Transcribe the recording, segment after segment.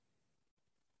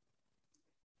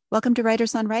Welcome to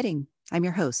Writers on Writing. I'm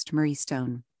your host, Marie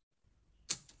Stone.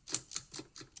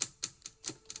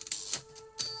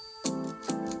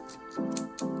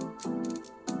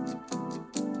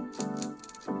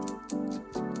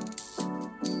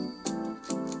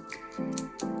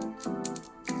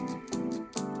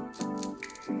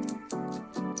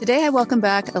 Today, I welcome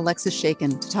back Alexis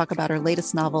Schaken to talk about her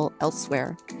latest novel,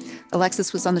 Elsewhere.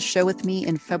 Alexis was on the show with me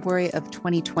in February of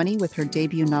 2020 with her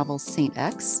debut novel, Saint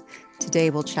X. Today,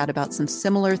 we'll chat about some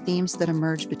similar themes that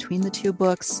emerge between the two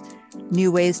books,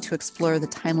 new ways to explore the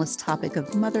timeless topic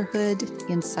of motherhood,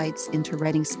 insights into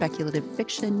writing speculative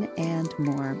fiction, and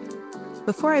more.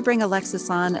 Before I bring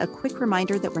Alexis on, a quick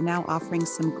reminder that we're now offering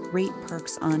some great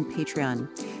perks on Patreon.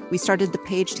 We started the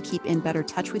page to keep in better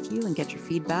touch with you and get your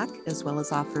feedback, as well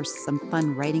as offer some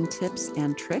fun writing tips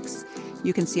and tricks.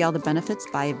 You can see all the benefits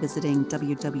by visiting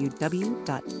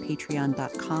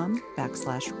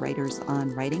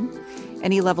www.patreon.com/writersonwriting.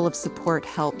 Any level of support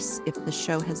helps. If the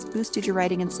show has boosted your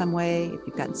writing in some way, if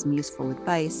you've gotten some useful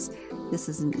advice, this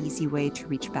is an easy way to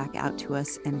reach back out to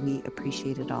us, and we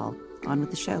appreciate it all. On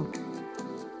with the show.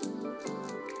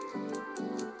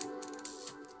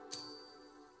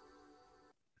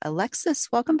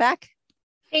 Alexis, welcome back.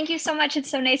 Thank you so much. It's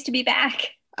so nice to be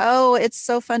back. Oh, it's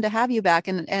so fun to have you back.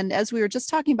 And as we were just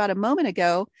talking about a moment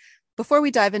ago, before we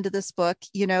dive into this book,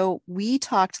 we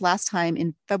talked last time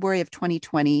in February of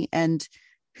 2020, and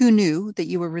who knew that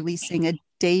you were releasing a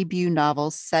debut novel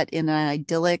set in an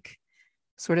idyllic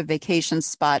sort of vacation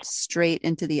spot straight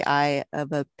into the eye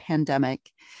of a pandemic.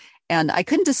 And I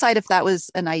couldn't decide if that was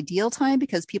an ideal time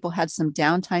because people had some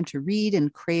downtime to read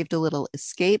and craved a little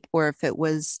escape, or if it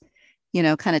was,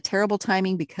 kind of terrible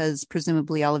timing because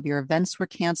presumably all of your events were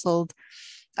canceled.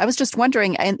 I was just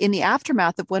wondering, and in the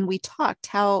aftermath of when we talked,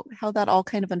 how that all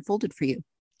kind of unfolded for you.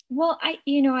 Well, I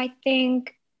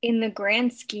think in the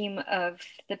grand scheme of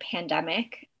the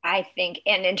pandemic, and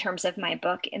in terms of my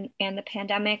book and the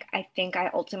pandemic, I think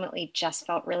I ultimately just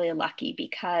felt really lucky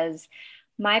because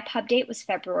my pub date was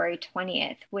February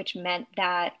 20th, which meant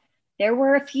that there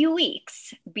were a few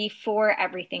weeks before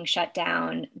everything shut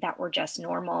down that were just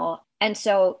normal. And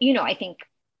so, I think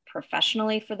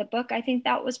professionally for the book, I think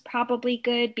that was probably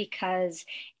good because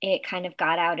it kind of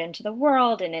got out into the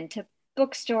world and into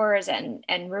bookstores and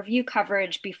review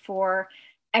coverage before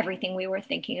everything we were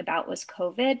thinking about was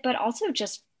COVID, but also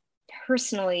just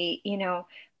personally,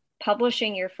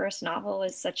 publishing your first novel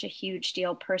is such a huge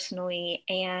deal personally.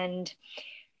 And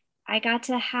I got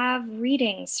to have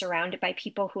readings surrounded by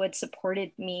people who had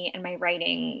supported me and my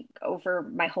writing over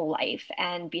my whole life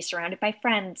and be surrounded by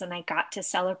friends. And I got to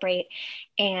celebrate.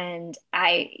 And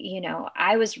I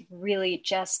was really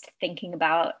just thinking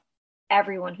about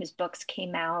everyone whose books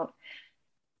came out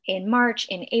in March,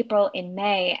 in April, in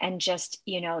May, and just,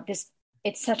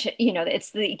 it's such a,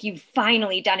 it's like you've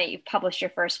finally done it. You've published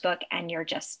your first book and you're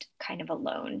just kind of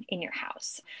alone in your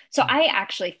house. So I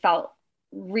actually felt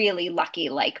really lucky.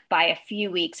 Like by a few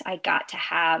weeks, I got to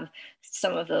have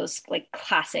some of those like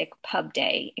classic pub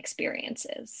day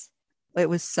experiences. It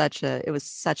was such a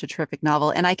terrific novel.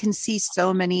 And I can see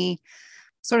so many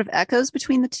sort of echoes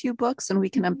between the two books, and we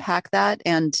can unpack that.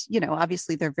 And,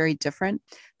 obviously they're very different,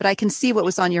 but I can see what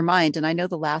was on your mind. And I know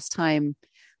the last time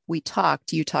we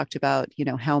talked, you talked about,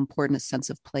 how important a sense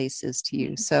of place is to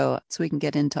you. So we can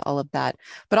get into all of that,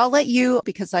 but I'll let you,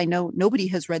 because I know nobody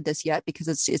has read this yet because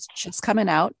it's just coming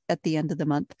out at the end of the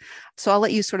month. So I'll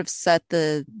let you sort of set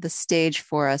the stage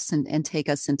for us and take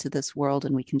us into this world,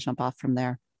 and we can jump off from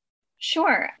there.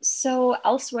 Sure. So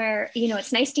elsewhere,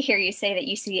 it's nice to hear you say that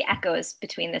you see echoes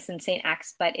between this and Saint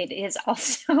X, but it is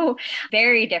also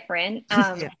very different.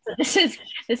 Yeah. So this is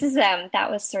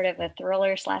that was sort of a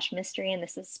thriller slash mystery, and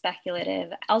this is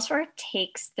speculative. Elsewhere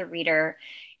takes the reader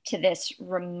to this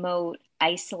remote,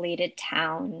 isolated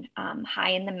town,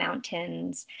 high in the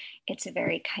mountains. It's a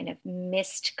very kind of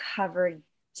mist covered,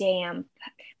 damp,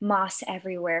 moss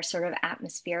everywhere, sort of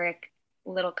atmospheric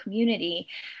little community.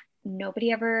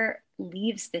 Nobody ever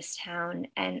leaves this town,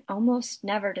 and almost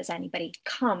never does anybody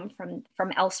come from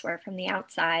elsewhere, from the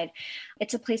outside.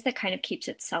 It's a place that kind of keeps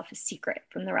itself a secret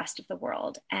from the rest of the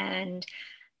world, and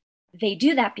they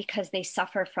do that because they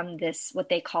suffer from this, what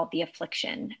they call the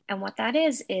affliction. And what that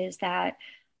is that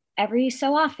every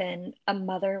so often a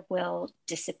mother will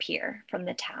disappear from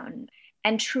the town,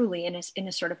 and truly in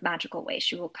a sort of magical way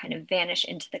she will kind of vanish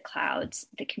into the clouds.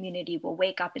 The community will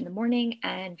wake up in the morning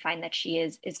and find that she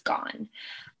is gone,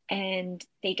 and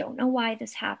they don't know why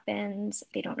this happens,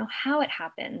 they don't know how it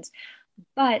happens,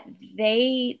 but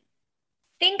they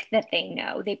think that they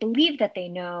know, they believe that they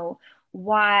know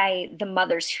why the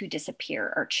mothers who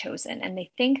disappear are chosen. And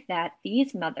they think that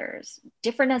these mothers,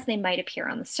 different as they might appear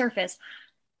on the surface,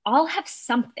 all have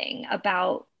something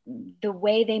about the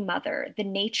way they mother, the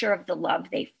nature of the love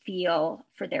they feel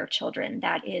for their children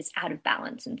that is out of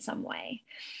balance in some way.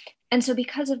 And so,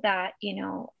 because of that,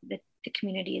 the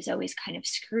community is always kind of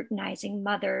scrutinizing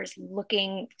mothers,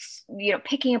 looking,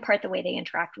 picking apart the way they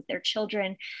interact with their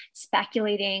children,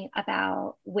 speculating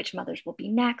about which mothers will be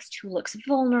next, who looks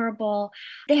vulnerable.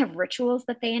 They have rituals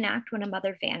that they enact when a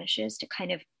mother vanishes to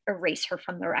kind of erase her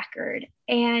from the record.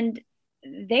 And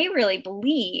they really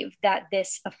believe that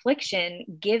this affliction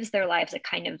gives their lives a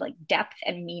kind of like depth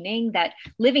and meaning, that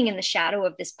living in the shadow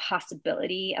of this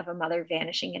possibility of a mother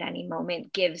vanishing at any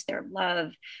moment gives their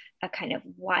love a kind of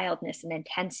wildness and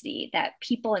intensity that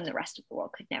people in the rest of the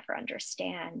world could never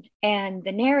understand. And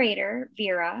the narrator,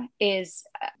 Vera, is,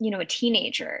 a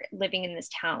teenager living in this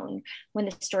town when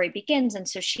the story begins. And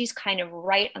so she's kind of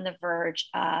right on the verge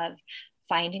of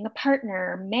finding a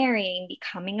partner, marrying,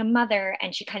 becoming a mother.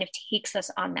 And she kind of takes us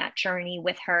on that journey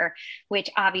with her, which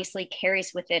obviously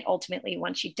carries with it ultimately,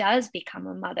 once she does become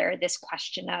a mother, this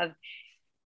question of,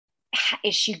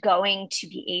 is she going to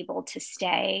be able to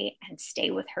stay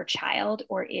with her child,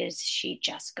 or is she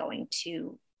just going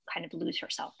to kind of lose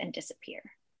herself and disappear?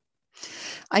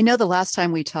 I know the last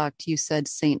time we talked, you said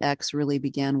Saint X really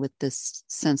began with this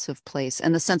sense of place,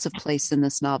 and the sense of place in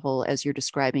this novel, as you're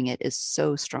describing it, is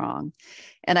so strong.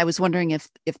 And I was wondering if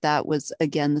that was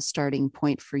again the starting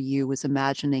point for you, was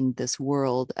imagining this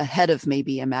world ahead of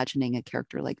maybe imagining a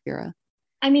character like Vera.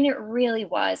 I mean, it really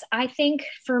was. I think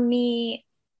for me,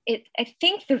 I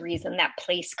think the reason that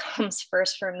place comes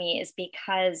first for me is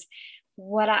because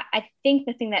I think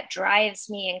the thing that drives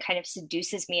me and kind of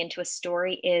seduces me into a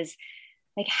story is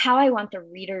like how I want the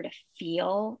reader to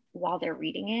feel while they're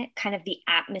reading it, kind of the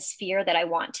atmosphere that I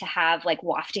want to have like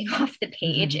wafting off the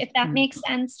page, if that makes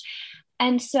sense.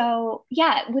 And so,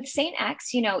 yeah, with Saint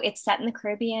X, it's set in the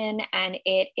Caribbean, and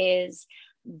it is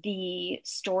the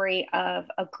story of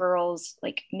a girl's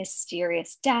like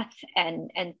mysterious death, and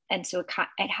so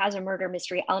it has a murder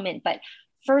mystery element. But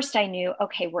first I knew,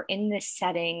 okay, we're in this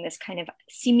setting, this kind of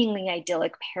seemingly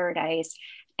idyllic paradise,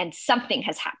 and something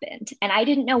has happened, and I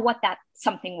didn't know what that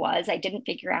something was. I didn't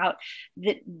figure out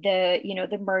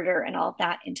the murder and all of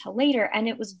that until later. And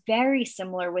it was very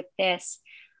similar with this.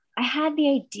 I had the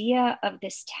idea of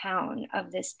this town,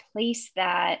 of this place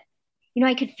that,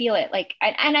 I could feel it, like,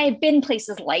 and I had been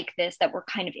places like this that were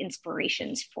kind of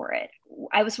inspirations for it.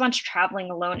 I was once traveling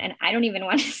alone, and I don't even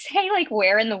want to say like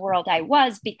where in the world I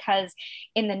was, because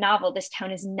in the novel, this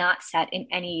town is not set in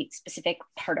any specific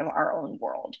part of our own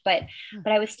world. But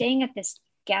I was staying at this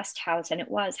guest house, and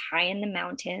it was high in the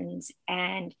mountains,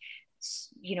 and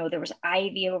there was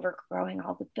ivy overgrowing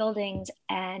all the buildings,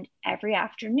 and every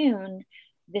afternoon,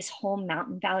 this whole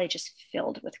mountain valley just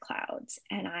filled with clouds.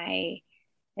 And I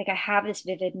have this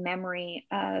vivid memory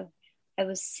of, I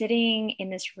was sitting in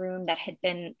this room that had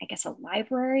been, I guess, a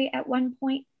library at one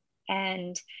point,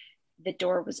 and the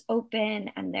door was open,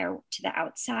 and there to the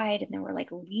outside, and there were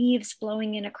like leaves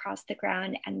blowing in across the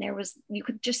ground, and you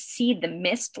could just see the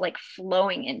mist like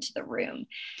flowing into the room.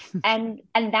 And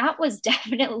that was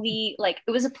definitely like,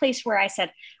 it was a place where I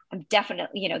said, I'm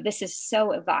definitely, this is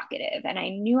so evocative. And I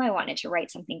knew I wanted to write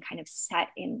something kind of set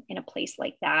in a place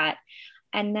like that.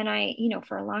 And then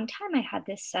for a long time, I had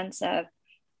this sense of,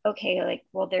 okay, like,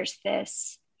 well, there's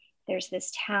this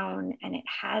town, and it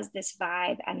has this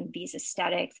vibe and these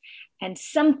aesthetics, and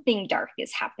something dark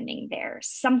is happening there,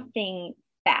 something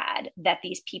bad that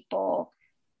these people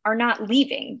are not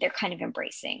leaving, they're kind of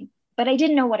embracing. But I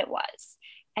didn't know what it was.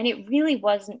 And it really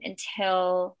wasn't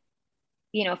until,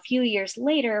 a few years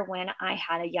later, when I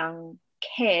had a young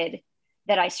kid,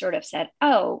 that I sort of said,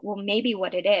 oh, well, maybe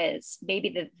what it is,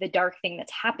 maybe the dark thing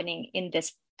that's happening in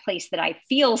this place that I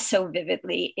feel so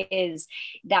vividly is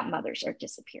that mothers are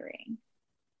disappearing.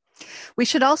 We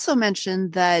should also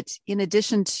mention that in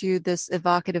addition to this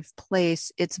evocative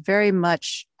place, it's very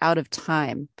much out of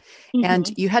time. Mm-hmm.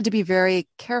 And you had to be very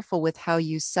careful with how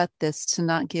you set this to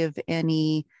not give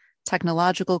any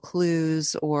technological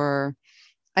clues, or,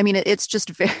 I mean, it's just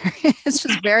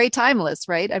very timeless,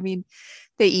 right? I mean,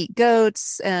 they eat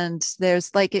goats, and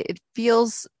there's like, it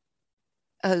feels,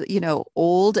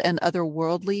 old and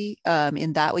otherworldly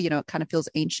in that way, it kind of feels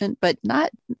ancient, but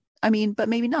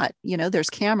maybe not, there's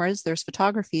cameras, there's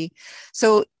photography.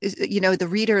 So, the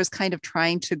reader is kind of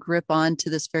trying to grip on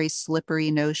to this very slippery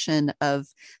notion of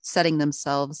setting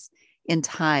themselves in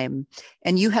time.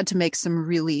 And you had to make some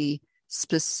really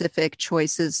specific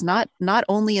choices, not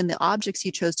only in the objects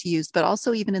you chose to use, but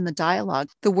also even in the dialogue.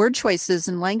 The word choices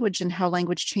and language and how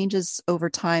language changes over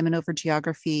time and over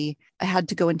geography had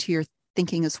to go into your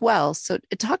thinking as well. So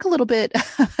talk a little bit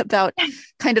about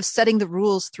kind of setting the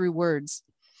rules through words.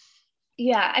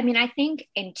 Yeah, I mean, I think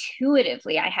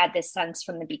intuitively I had this sense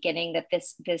from the beginning that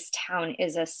this town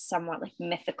is a somewhat like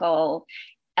mythical,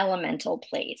 elemental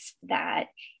place, that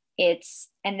it's,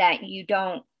 and that you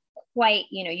don't quite,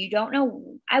 you don't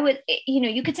know,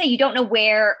 you could say you don't know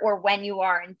where or when you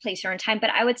are in place or in time,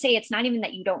 but I would say it's not even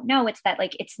that you don't know, it's that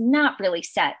like it's not really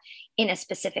set in a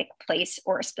specific place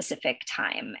or a specific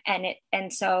time.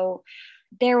 And so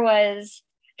there was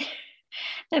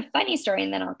the funny story,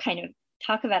 and then I'll kind of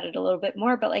talk about it a little bit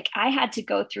more, but like I had to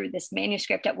go through this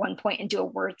manuscript at one point and do a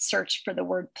word search for the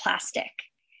word plastic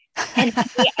and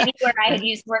anywhere I had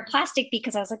used the word plastic,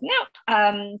 because I was like,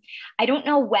 no, I don't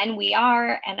know when we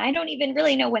are, and I don't even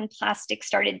really know when plastic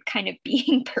started kind of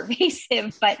being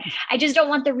pervasive, but I just don't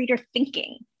want the reader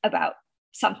thinking about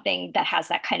something that has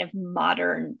that kind of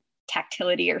modern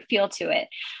tactility or feel to it.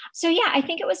 So yeah, I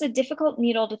think it was a difficult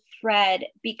needle to thread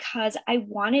because I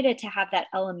wanted it to have that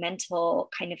elemental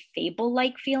kind of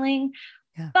fable-like feeling.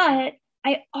 Yeah. But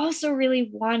I also really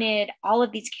wanted all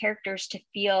of these characters to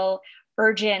feel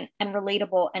urgent and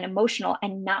relatable and emotional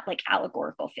and not like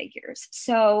allegorical figures.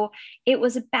 So it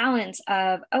was a balance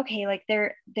of, okay, like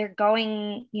they're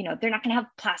going, they're not going to have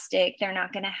plastic, they're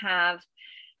not going to have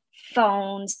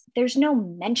phones, there's no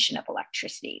mention of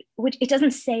electricity, which it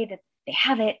doesn't say that they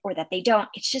have it or that they don't,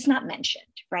 it's just not mentioned,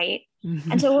 right?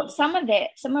 Mm-hmm. And so some of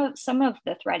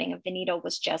the threading of the needle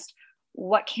was just,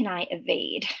 what can I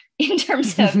evade in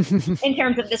terms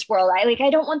of this world? I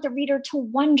don't want the reader to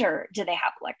wonder, do they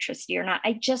have electricity or not?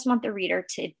 I just want the reader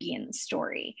to be in the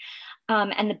story.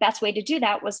 And the best way to do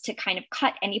that was to kind of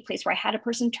cut any place where I had a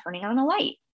person turning on a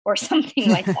light or something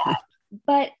like that.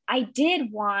 But I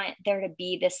did want there to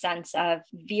be this sense of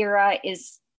Vera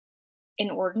is an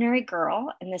ordinary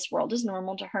girl and this world is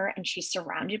normal to her, and she's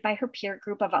surrounded by her peer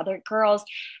group of other girls.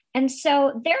 And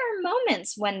so there are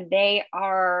moments when they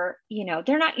are,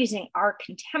 they're not using our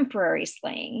contemporary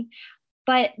slang,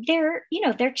 but they're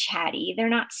chatty. They're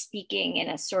not speaking in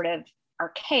a sort of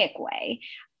archaic way.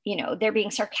 They're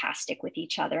being sarcastic with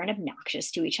each other and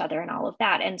obnoxious to each other and all of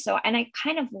that. And I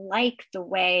kind of like the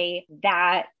way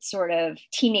that sort of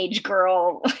teenage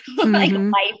girl like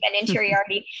life and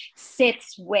interiority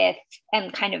sits with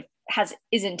and kind of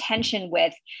is in tension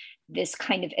with this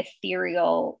kind of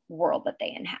ethereal world that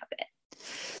they inhabit.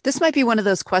 This might be one of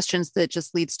those questions that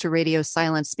just leads to radio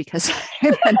silence because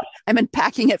I'm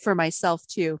unpacking it for myself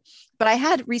too. But I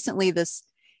had recently this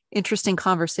interesting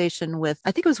conversation with,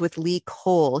 I think it was with Lee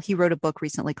Cole. He wrote a book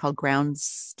recently called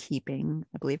Groundskeeping,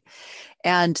 I believe.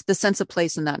 And the sense of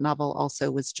place in that novel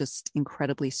also was just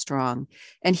incredibly strong.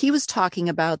 And he was talking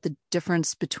about the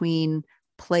difference between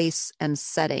place and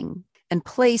setting. And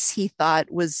place, he thought,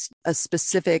 was a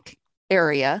specific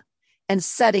area, and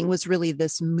setting was really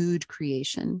this mood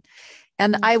creation.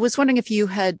 And I was wondering if you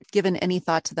had given any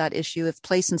thought to that issue, if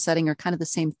place and setting are kind of the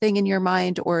same thing in your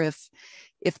mind, or if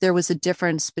there was a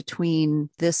difference between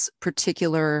this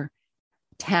particular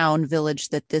town, village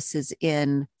that this is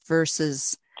in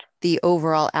versus the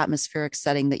overall atmospheric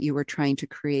setting that you were trying to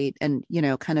create. And,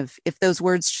 kind of if those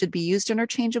words should be used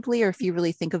interchangeably, or if you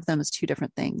really think of them as two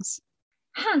different things.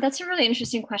 That's a really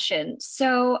interesting question.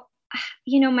 So,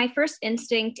 my first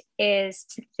instinct is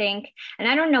to think, and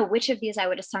I don't know which of these I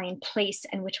would assign place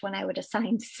and which one I would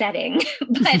assign setting,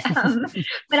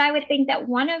 but I would think that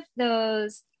one of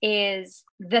those is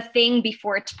the thing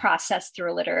before it's processed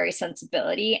through a literary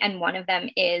sensibility. And one of them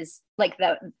is like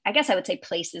I guess I would say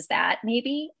place is that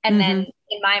maybe. And then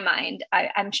in my mind,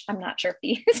 I'm not sure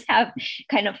if these have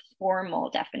kind of formal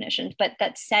definitions, but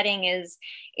that setting is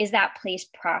that place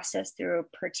processed through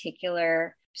a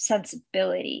particular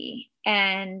sensibility.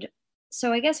 And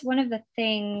so I guess one of the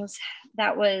things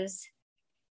that was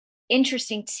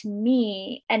interesting to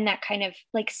me and that kind of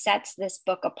like sets this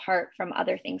book apart from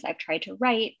other things I've tried to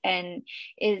write and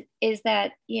is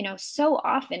that, so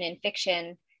often in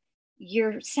fiction,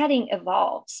 your setting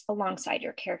evolves alongside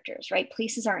your characters, right?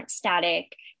 Places aren't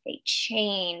static, they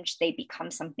change, they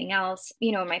become something else.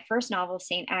 In my first novel,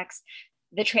 Saint X,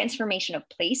 the transformation of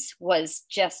place was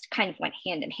just kind of went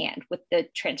hand in hand with the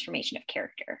transformation of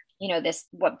character. This,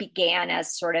 what began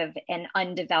as sort of an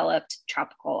undeveloped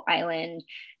tropical island,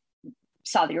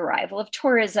 saw the arrival of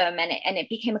tourism and it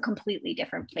became a completely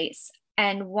different place.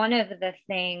 And one of the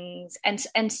things,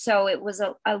 and so it was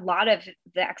a lot of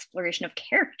the exploration of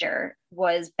character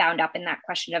was bound up in that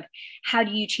question of how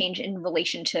do you change in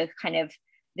relation to kind of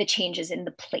the changes in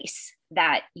the place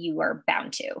that you are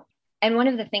bound to. And one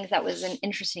of the things that was an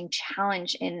interesting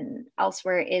challenge in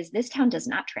Elsewhere is this town does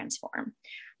not transform.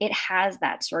 It has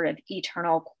that sort of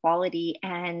eternal quality,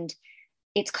 and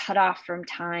it's cut off from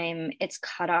time. It's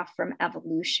cut off from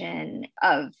evolution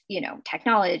of,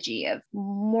 technology, of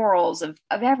morals, of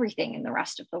everything in the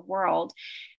rest of the world.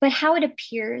 But how it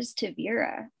appears to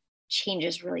Vera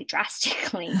changes really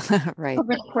drastically right.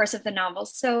 over the course of the novel.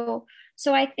 So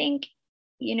I think,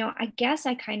 I guess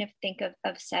I kind of think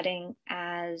of setting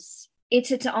as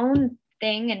it's its own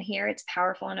thing, and here it's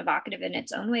powerful and evocative in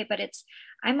its own way, but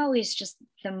I'm always just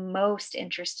the most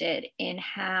interested in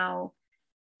how,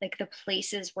 like, the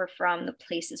places we're from, the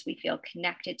places we feel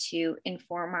connected to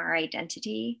inform our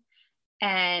identity.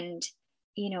 And,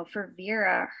 for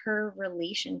Vera, her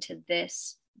relation to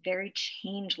this very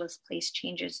changeless place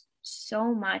changes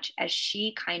so much as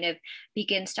she kind of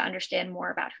begins to understand more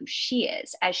about who she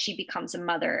is, as she becomes a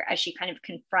mother, as she kind of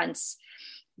confronts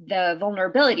the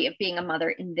vulnerability of being a mother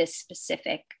in this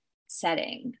specific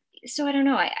setting. So I don't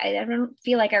know. I don't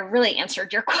feel like I really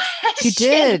answered your question. You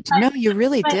did. No, you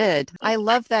really did. I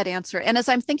love that answer. And as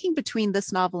I'm thinking between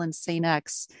this novel and Saint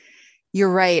X,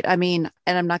 you're right. I mean,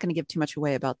 and I'm not going to give too much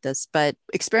away about this, but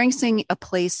experiencing a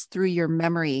place through your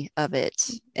memory of it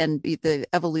and the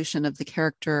evolution of the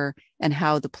character and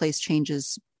how the place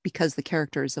changes because the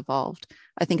character has evolved,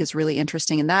 I think is really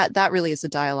interesting. And that really is a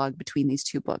dialogue between these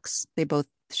two books. They both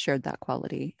shared that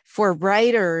quality. For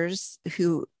writers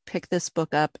who pick this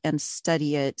book up and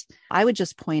study it, I would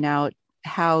just point out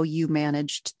how you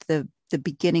managed the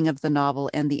beginning of the novel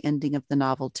and the ending of the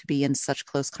novel to be in such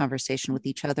close conversation with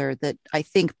each other that I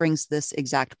think brings this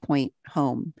exact point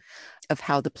home of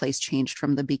how the place changed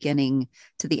from the beginning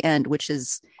to the end, which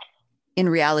is in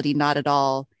reality not at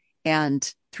all,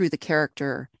 and through the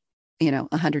character,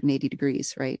 180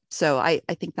 degrees, right? So I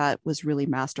think that was really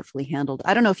masterfully handled.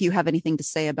 I don't know if you have anything to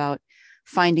say about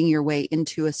finding your way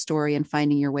into a story and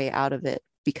finding your way out of it,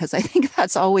 because I think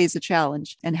that's always a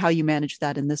challenge, and how you manage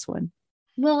that in this one.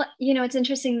 Well, it's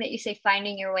interesting that you say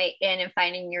finding your way in and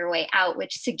finding your way out,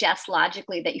 which suggests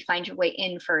logically that you find your way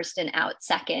in first and out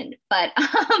second. But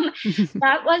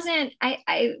that wasn't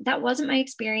that wasn't my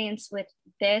experience with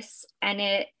this, and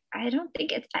I don't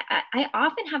think it's. I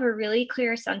often have a really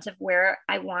clear sense of where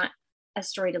I want a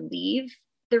story to leave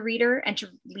the reader and to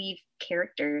leave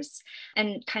characters,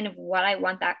 and kind of what I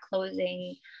want that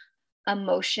closing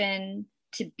emotion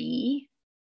to be,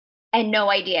 and no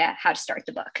idea how to start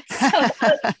the book. So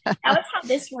that was how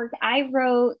this worked. I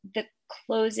wrote the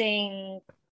closing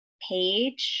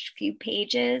few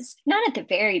pages, not at the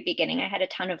very beginning. I had a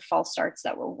ton of false starts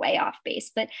that were way off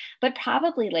base, but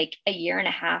probably like a year and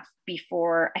a half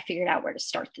before I figured out where to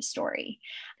start the story.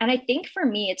 And I think for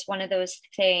me, it's one of those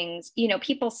things,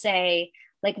 people say,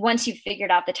 like, once you've figured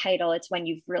out the title, it's when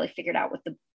you've really figured out what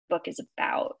the book is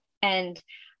about. And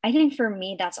I think for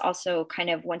me, that's also kind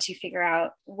of once you figure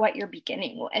out what you're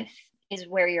beginning with is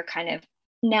where you're kind of,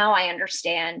 now I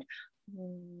understand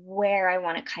where I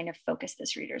want to kind of focus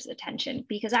this reader's attention,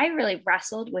 because I really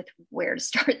wrestled with where to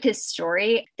start this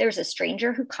story. There's a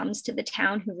stranger who comes to the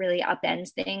town who really upends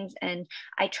things. And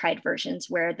I tried versions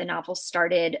where the novel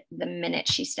started the minute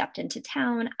she stepped into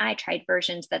town. I tried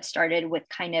versions that started with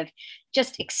kind of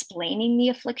just explaining the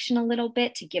affliction a little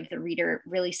bit to give the reader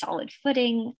really solid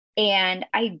footing. And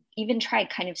I even tried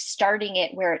kind of starting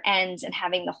it where it ends and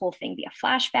having the whole thing be a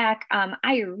flashback.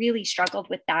 I really struggled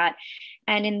with that.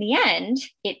 And in the end,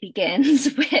 it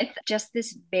begins with just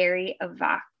this very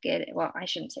evocative, well, I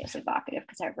shouldn't say it's evocative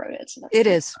because I wrote it. So it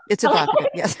is. It's evocative,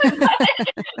 yes. but,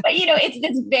 it's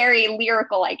this very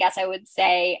lyrical, I guess I would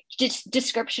say, just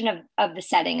description of the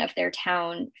setting of their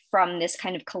town from this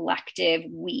kind of collective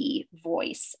we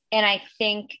voice. And I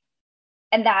think,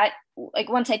 and that, like,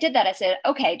 once I did that, I said,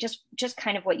 okay, just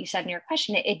kind of what you said in your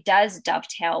question, it does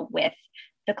dovetail with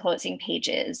the closing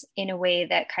pages in a way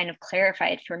that kind of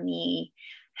clarified for me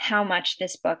how much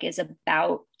this book is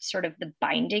about sort of the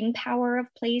binding power of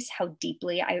place, how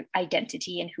deeply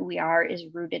identity and who we are is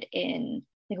rooted in,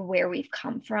 like, where we've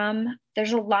come from.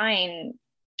 There's a line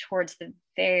towards the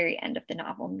very end of the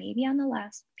novel, maybe on the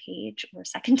last page or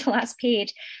second to last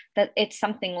page, that it's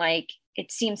something like,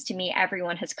 it seems to me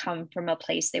everyone has come from a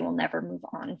place they will never move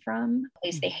on from, a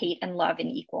place they hate and love in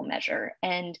equal measure.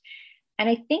 And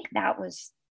I think that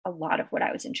was a lot of what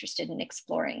I was interested in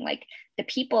exploring. Like, the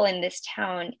people in this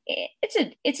town,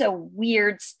 it's a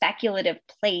weird speculative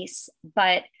place,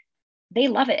 but they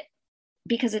love it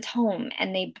because it's home,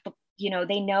 and they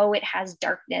know it has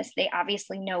darkness. They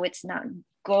obviously know it's not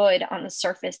good on the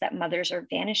surface, that mothers are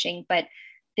vanishing, but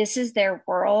this is their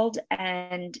world,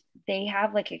 and they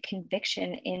have like a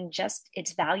conviction in just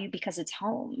its value because it's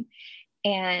home.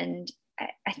 And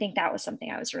I think that was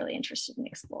something I was really interested in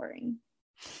exploring.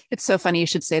 It's so funny you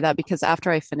should say that because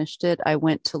after I finished it, I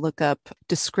went to look up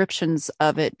descriptions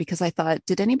of it because I thought,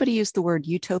 did anybody use the word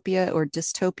utopia or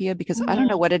dystopia? Because I don't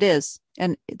know Mhm. what it is.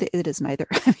 And it is neither.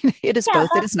 I mean, it is Yeah, both.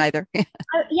 It is neither.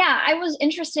 yeah, I was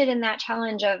interested in that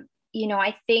challenge of,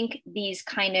 I think these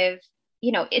kind of,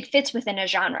 it fits within a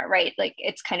genre, right? Like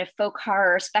it's kind of folk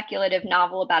horror, speculative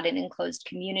novel about an enclosed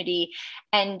community.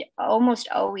 And almost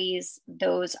always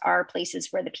those are places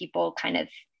where the people kind of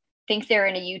think they're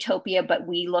in a utopia, but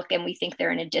we look and we think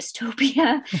they're in a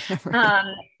dystopia. Right.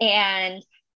 Um, and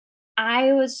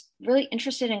I was really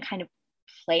interested in kind of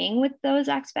playing with those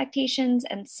expectations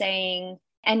and saying,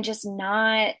 and just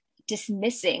not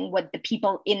dismissing what the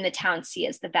people in the town see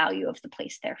as the value of the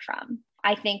place they're from.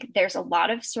 I think there's a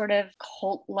lot of sort of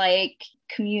cult like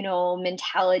communal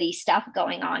mentality stuff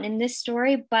going on in this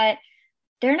story, but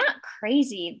they're not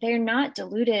crazy. They're not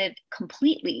deluded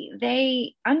completely.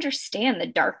 They understand the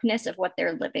darkness of what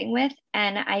they're living with.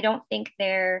 And I don't think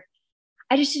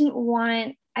I just didn't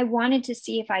want, I wanted to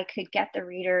see if I could get the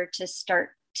reader to start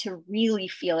to really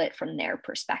feel it from their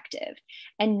perspective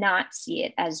and not see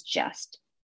it as just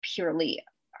purely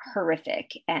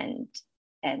horrific and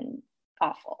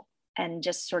awful, and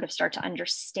just sort of start to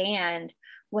understand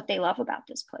what they love about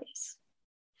this place.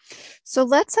 So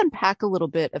let's unpack a little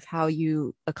bit of how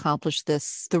you accomplish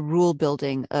this, the rule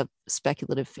building of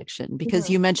speculative fiction, because Mhm.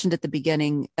 you mentioned at the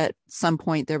beginning, at some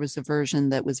point, there was a version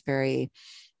that was very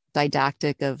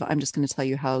didactic of, I'm just going to tell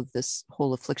you how this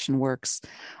whole affliction works.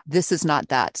 This is not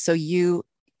that. So you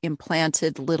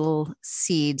implanted little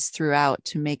seeds throughout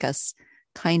to make us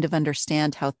kind of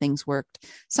understand how things worked.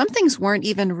 Some things weren't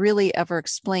even really ever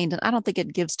explained. And I don't think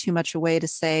it gives too much away to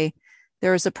say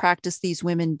there is a practice these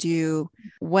women do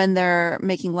when they're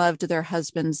making love to their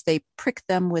husbands. They prick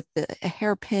them with a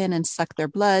hairpin and suck their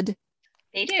blood.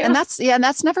 They And do. that's, yeah, and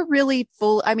that's never really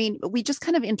full. I mean, we just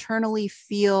kind of internally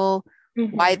feel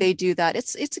why Mm-hmm. they do that.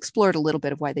 It's explored a little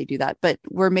bit of why they do that, but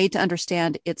we're made to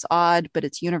understand it's odd, but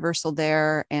it's universal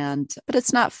there. And but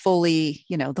it's not fully,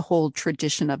 the whole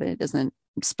tradition of it isn't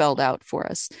spelled out for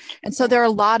us. And so Yeah. there are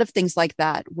a lot of things like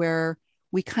that where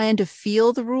we kind of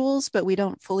feel the rules, but we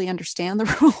don't fully understand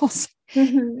the rules.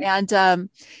 Mm-hmm. And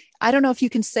I don't know if you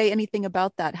can say anything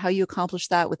about that, how you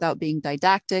accomplished that without being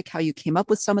didactic, how you came up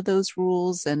with some of those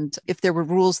rules, and if there were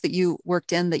rules that you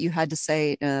worked in that you had to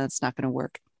say, it's not going to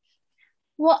work.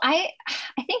 Well, I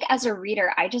think as a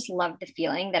reader, I just love the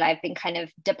feeling that I've been kind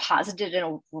of deposited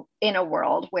in a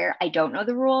world where I don't know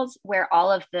the rules, where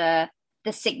all of the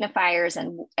signifiers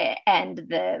and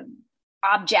the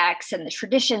objects and the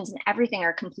traditions and everything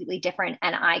are completely different,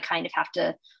 and I kind of have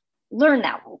to learn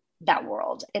that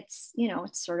world. It's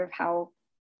sort of how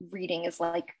reading is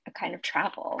like a kind of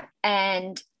travel.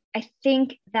 And I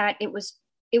think that it was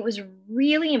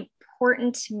really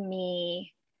important to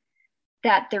me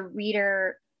that the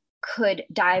reader could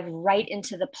dive right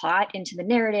into the plot, into the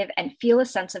narrative, and feel a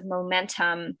sense of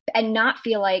momentum and not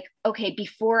feel like, okay,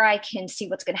 before I can see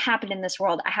what's going to happen in this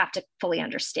world, I have to fully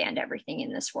understand everything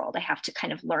in this world. I have to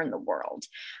kind of learn the world.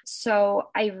 So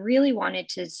I really wanted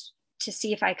to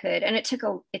see if I could, and it took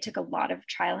a lot of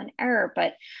trial and error,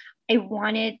 but I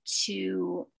wanted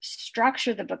to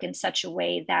structure the book in such a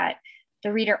way that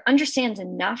the reader understands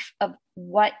enough of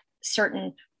what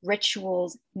certain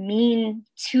rituals mean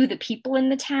to the people in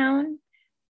the town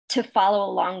to follow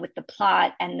along with the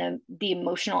plot and the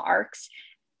emotional arcs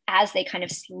as they kind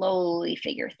of slowly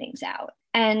figure things out.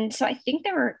 And so I think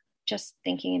there were, just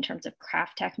thinking in terms of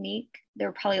craft technique, there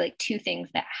were probably like two things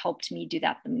that helped me do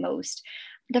that the most.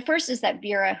 The first is that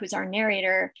Vera, who's our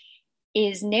narrator,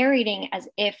 is narrating as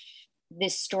if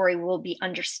this story will be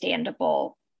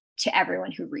understandable to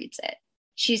everyone who reads it.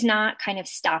 She's not kind of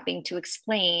stopping to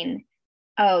explain,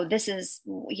 oh, this is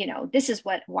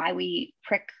why we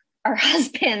prick our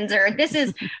husbands, or this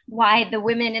is why the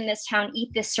women in this town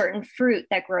eat this certain fruit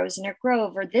that grows in a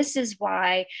grove, or this is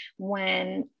why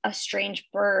when a strange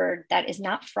bird that is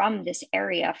not from this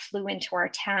area flew into our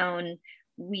town,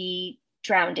 we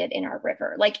drowned it in our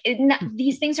river. Like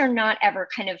these things are not ever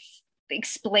kind of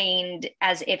explained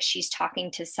as if she's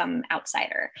talking to some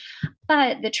outsider.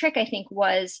 But the trick, I think,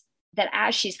 was that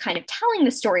as she's kind of telling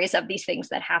the stories of these things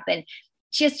that happen,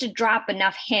 she has to drop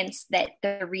enough hints that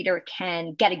the reader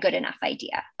can get a good enough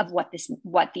idea of what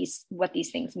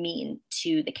these things mean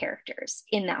to the characters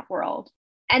in that world.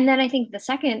 And then I think the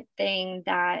second thing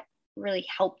that really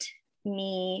helped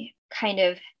me kind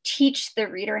of teach the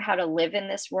reader how to live in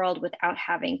this world without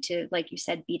having to, like you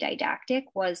said, be didactic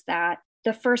was that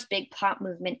the first big plot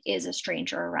movement is a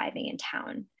stranger arriving in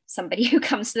town. somebody who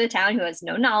comes to the town who has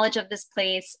no knowledge of this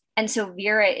place. And so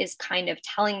Vera is kind of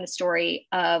telling the story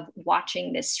of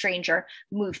watching this stranger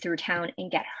move through town and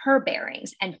get her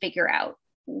bearings and figure out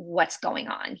what's going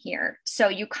on here. So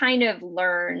you kind of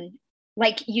learn,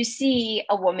 like you see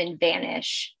a woman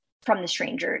vanish from the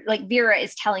stranger. Like Vera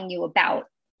is telling you about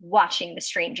watching the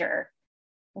stranger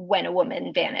when a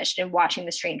woman vanished and watching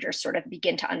the stranger sort of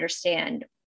begin to understand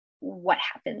what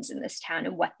happens in this town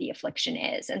and what the affliction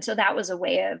is. And so that was a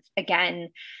way of, again,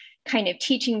 kind of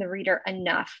teaching the reader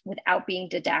enough without being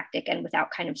didactic and without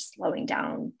kind of slowing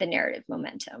down the narrative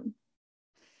momentum.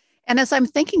 And as I'm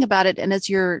thinking about it, and as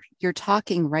you're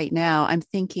talking right now, I'm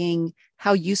thinking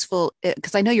how useful,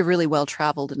 because I know you're really well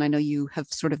traveled, and I know you have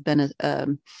sort of been a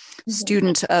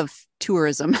student of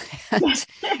tourism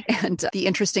and the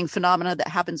interesting phenomena that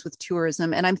happens with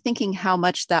tourism. And I'm thinking how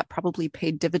much that probably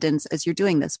paid dividends as you're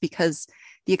doing this, because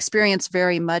the experience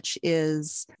very much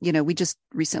is, we just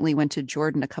recently went to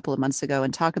Jordan a couple of months ago,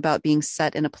 and talk about being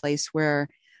set in a place where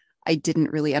I didn't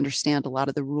really understand a lot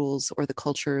of the rules or the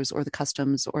cultures or the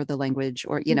customs or the language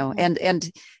or,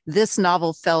 and this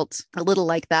novel felt a little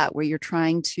like that, where you're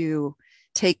trying to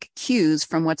take cues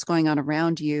from what's going on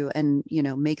around you and,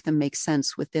 make them make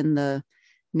sense within the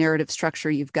narrative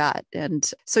structure you've got. And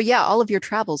so, yeah, all of your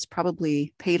travels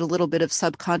probably paid a little bit of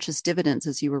subconscious dividends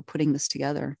as you were putting this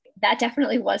together. That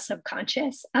definitely was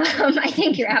subconscious. I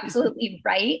think you're absolutely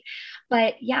right.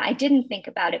 But yeah, I didn't think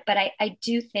about it. But I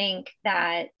do think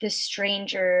that the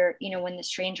stranger, when the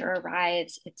stranger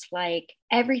arrives, it's like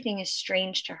everything is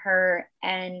strange to her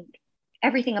and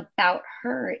everything about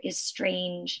her is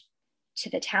strange to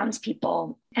the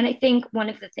townspeople. And I think one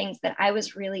of the things that I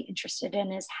was really interested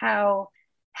in is how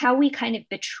we kind of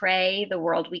betray the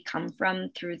world we come from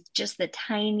through just the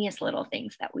tiniest little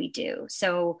things that we do.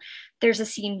 So there's a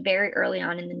scene very early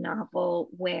on in the novel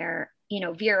where,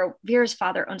 Vera's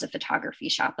father owns a photography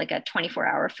shop, like a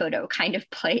 24-hour photo kind of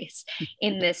place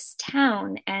in this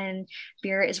town. And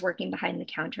Vera is working behind the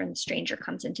counter and the stranger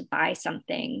comes in to buy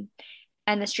something.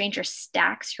 And the stranger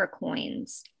stacks her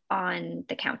coins on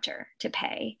the counter to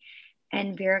pay.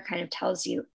 And Vera kind of tells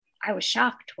you, I was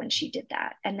shocked when she did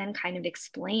that, and then kind of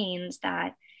explains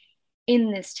that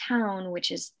in this town,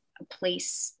 which is a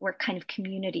place where kind of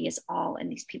community is all,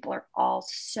 and these people are all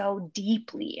so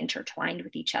deeply intertwined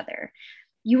with each other,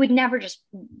 you would never just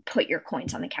put your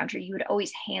coins on the counter. You would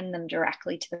always hand them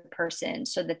directly to the person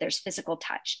so that there's physical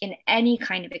touch. In any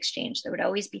kind of exchange, there would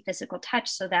always be physical touch,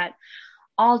 so that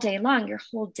all day long, your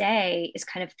whole day is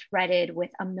kind of threaded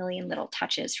with a million little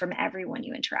touches from everyone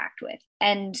you interact with.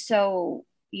 And so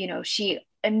she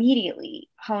immediately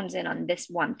hones in on this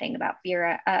one thing about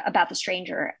Vera, about the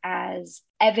stranger, as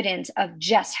evidence of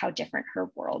just how different her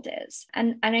world is.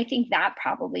 And I think that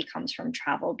probably comes from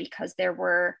travel, because there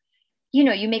were,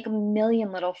 you make a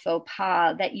million little faux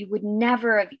pas that you would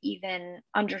never have even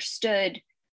understood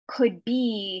could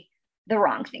be the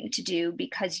wrong thing to do,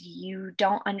 because you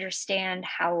don't understand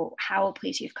how a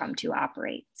place you've come to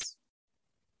operates.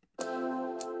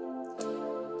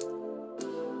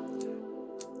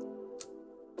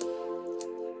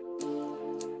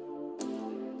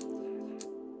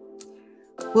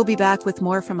 We'll be back with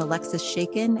more from Alexis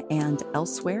Schaken and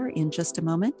Elsewhere in just a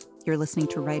moment. You're listening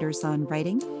to Writers on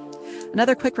Writing.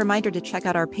 Another quick reminder to check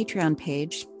out our Patreon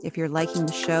page. If you're liking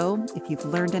the show, if you've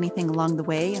learned anything along the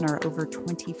way in our over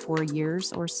 24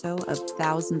 years or so of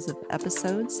thousands of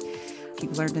episodes, if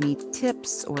you've learned any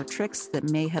tips or tricks that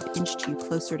may have inched you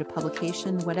closer to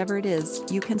publication, whatever it is,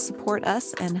 you can support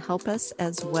us and help us,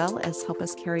 as well as help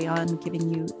us carry on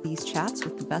giving you these chats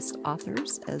with the best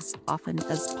authors as often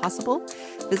as possible.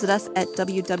 Visit us at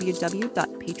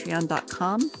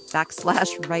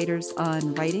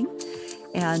www.patreon.com/writersonwriting.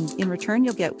 And in return,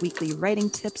 you'll get weekly writing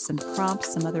tips and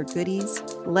prompts, some other goodies.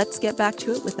 Let's get back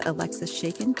to it with Alexis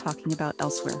Schaken talking about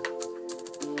Elsewhere.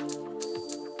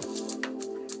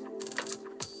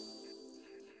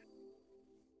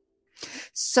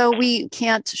 So we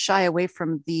can't shy away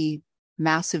from the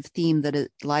massive theme that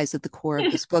it lies at the core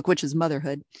of this book, which is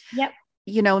motherhood. Yep.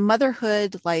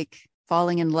 Motherhood, like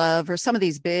falling in love, or some of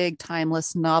these big,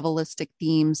 timeless, novelistic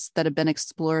themes that have been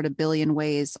explored a billion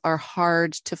ways, are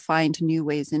hard to find new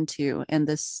ways into. And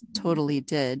this totally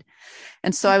did.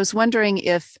 And so I was wondering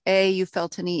if, A, you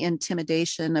felt any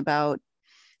intimidation about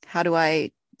how do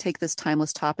I take this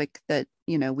timeless topic that,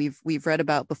 we've read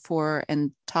about before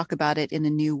and talk about it in a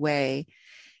new way.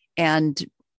 And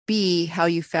B, how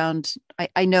you found,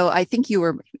 I think you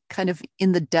were kind of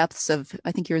in the depths of,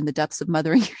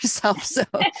 mothering yourself. So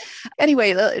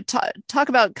anyway, talk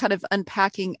about kind of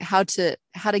unpacking how to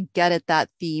get at that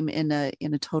theme in a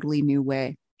totally new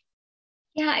way.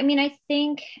 Yeah, I mean, I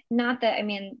think not that, I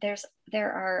mean,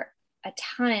 there are a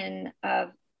ton of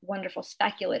wonderful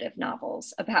speculative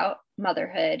novels about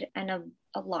motherhood, and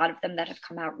a lot of them that have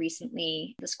come out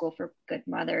recently. The School for Good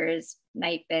Mothers,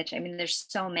 Night Bitch. I mean, there's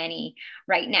so many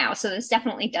right now. So this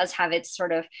definitely does have its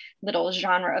sort of little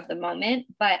genre of the moment.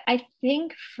 But I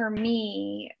think for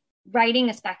me, writing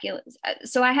a speculative,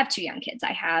 so I have two young kids.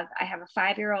 I have a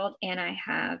 5-year-old, and I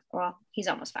have, well, he's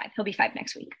almost 5, he'll be 5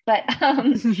 next week, but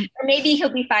or maybe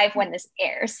he'll be 5 when this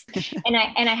airs. And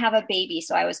I have a baby,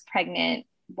 so I was pregnant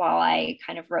while I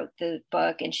kind of wrote the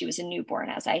book, and she was a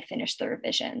newborn as I finished the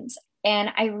revisions.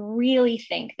 And I really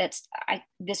think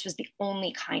this was the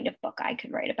only kind of book I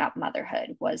could write about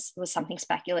motherhood, was something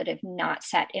speculative, not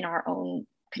set in our own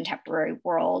contemporary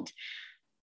world.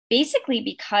 Basically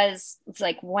because it's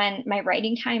like, when my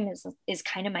writing time is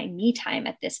kind of my me time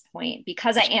at this point,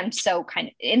 because I am so kind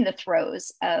of in the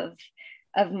throes of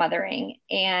mothering.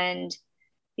 And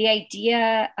the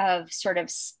idea of sort of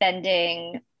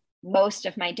spending most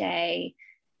of my day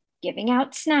giving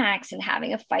out snacks and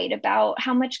having a fight about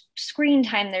how much screen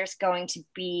time there's going to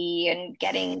be, and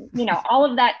getting, all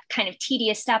of that kind of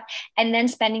tedious stuff. And then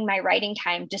spending my writing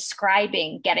time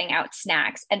describing getting out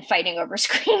snacks and fighting over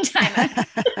screen time.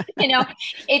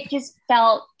 It just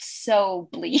felt so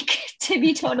bleak, to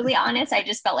be totally honest. I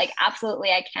just felt like,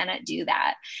 absolutely, I cannot do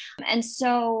that. And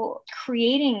so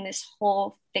creating this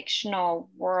whole fictional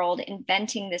world,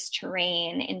 inventing this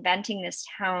terrain, inventing this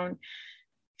town,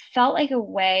 felt like a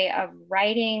way of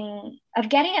writing, of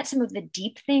getting at some of the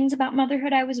deep things about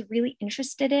motherhood I was really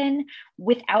interested in,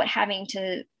 without having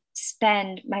to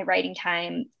spend my writing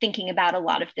time thinking about a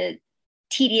lot of the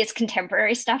tedious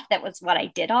contemporary stuff that was what I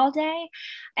did all day.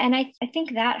 And I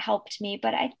think that helped me.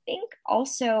 But I think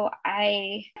also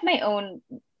I have my own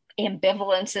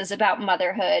ambivalences about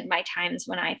motherhood, my times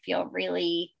when I feel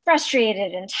really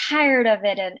frustrated and tired of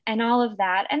it, and all of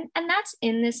that. And that's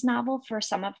in this novel for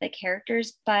some of the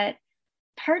characters. But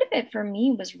part of it for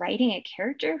me was writing a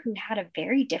character who had a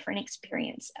very different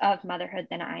experience of motherhood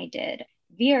than I did.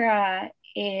 Vera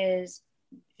is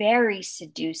very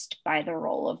seduced by the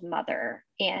role of mother,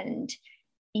 and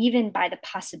even by the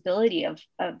possibility of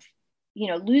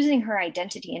losing her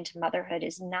identity into motherhood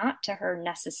is not to her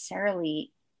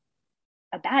necessarily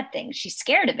a bad thing. She's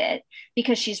scared of it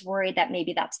because she's worried that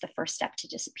maybe that's the first step to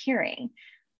disappearing.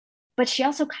 But she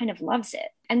also kind of loves it.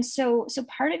 And so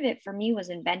part of it for me was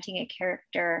inventing a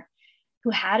character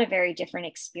who had a very different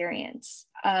experience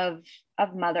of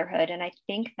motherhood. And I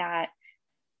think that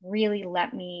really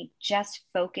let me just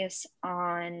focus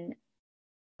on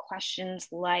questions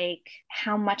like,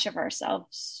 how much of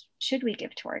ourselves should we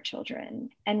give to our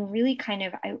children? And really kind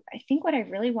of, I think what I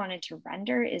really wanted to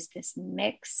render is this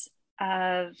mix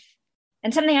of,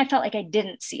 and something I felt like I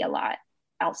didn't see a lot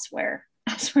elsewhere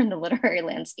in the literary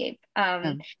landscape,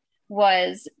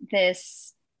 was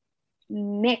this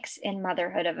mix in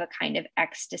motherhood of a kind of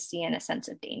ecstasy and a sense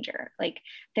of danger. Like,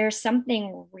 there's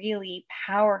something really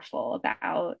powerful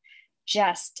about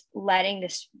just letting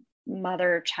this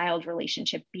mother-child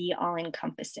relationship be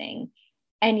all-encompassing,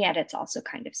 and yet it's also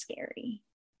kind of scary.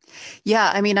 Yeah,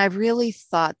 I mean, I really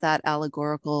thought that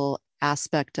allegorical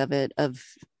aspect of it, of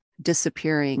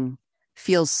disappearing,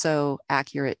 feels so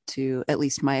accurate to at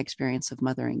least my experience of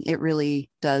mothering. It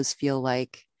really does feel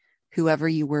like whoever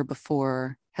you were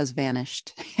before has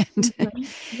vanished,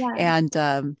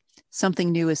 and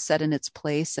something new is set in its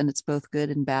place, and it's both good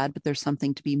and bad, but there's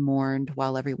something to be mourned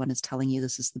while everyone is telling you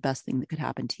this is the best thing that could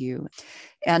happen to you.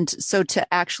 And so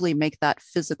to actually make that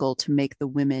physical, to make the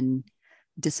women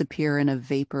disappear in a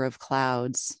vapor of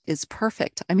clouds, is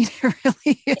perfect. I mean,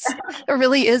 it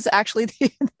really is actually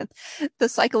the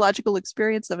psychological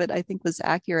experience of it, I think, was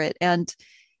accurate. And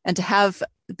to have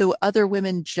the other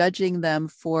women judging them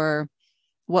for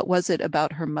what was it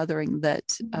about her mothering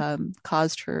that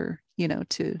caused her,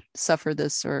 to suffer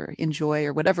this or enjoy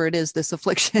or whatever it is, this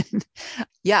affliction.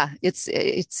 Yeah,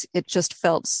 it just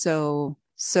felt so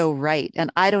right.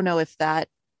 And I don't know if that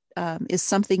is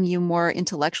something you more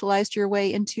intellectualized your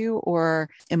way into, or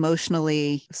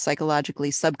emotionally,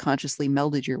 psychologically, subconsciously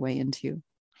melded your way into.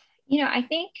 I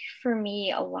think for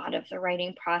me, a lot of the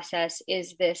writing process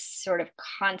is this sort of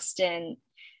constant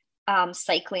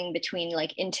cycling between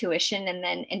like intuition and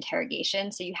then interrogation.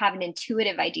 So you have an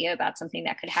intuitive idea about something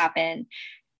that could happen,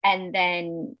 and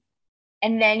then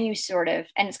you sort of,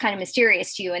 and it's kind of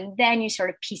mysterious to you, and then you sort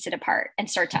of piece it apart and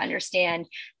start to understand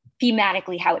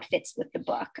thematically how it fits with the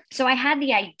book. So I had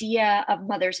the idea of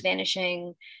mothers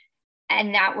vanishing,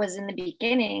 and that was in the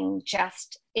beginning.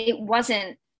 Just it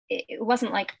wasn't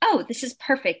like, oh, this is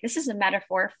perfect, this is a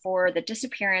metaphor for the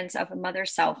disappearance of a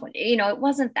mother's self. It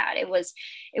wasn't that. It was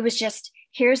just,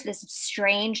 here's this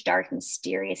strange, dark,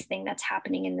 mysterious thing that's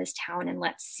happening in this town, and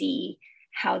let's see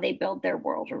how they build their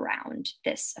world around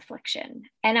this affliction.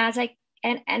 And as I,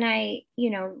 as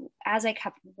I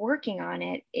kept working on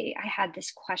it, I had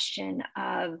this question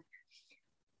of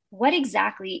what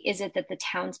exactly is it that the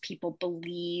townspeople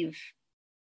believe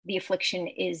the affliction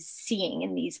is seeing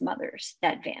in these mothers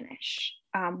that vanish?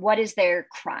 What is their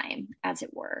crime, as it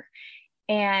were?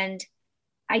 And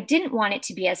I didn't want it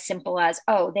to be as simple as,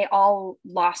 oh, they all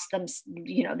lost them,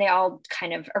 they all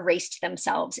kind of erased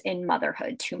themselves in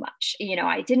motherhood too much.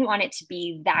 I didn't want it to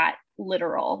be that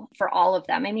literal for all of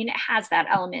them. I mean, it has that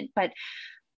element, but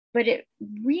it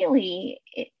really,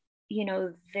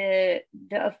 the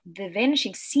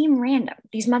vanishings seem random.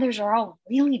 These mothers are all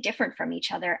really different from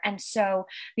each other. And so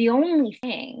the only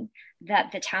thing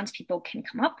that the townspeople can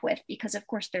come up with, because of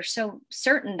course they're so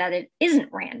certain that it isn't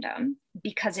random,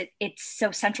 because it's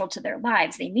so central to their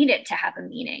lives, they need it to have a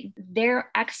meaning. Their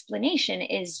explanation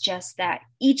is just that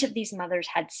each of these mothers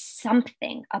had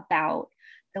something about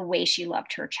the way she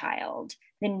loved her child,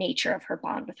 the nature of her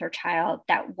bond with her child,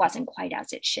 that wasn't quite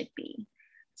as it should be.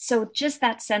 So just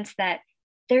that sense that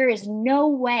there is no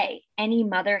way any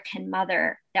mother can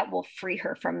mother that will free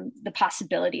her from the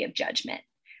possibility of judgment.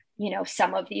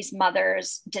 Some of these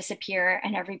mothers disappear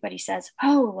and everybody says,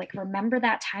 oh, like, remember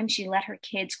that time she let her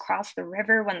kids cross the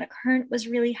river when the current was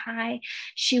really high?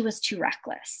 She was too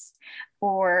reckless.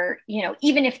 Or,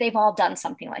 even if they've all done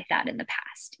something like that in the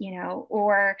past,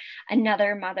 or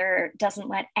another mother doesn't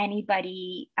let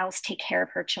anybody else take care of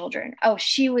her children. Oh,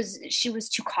 she was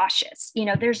too cautious.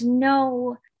 There's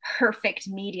no perfect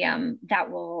medium that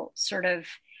will sort of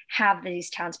have these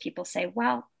townspeople say,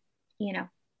 well,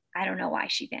 I don't know why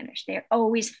she vanished. They're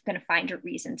always going to find a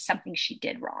reason, something she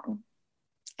did wrong.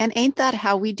 And ain't that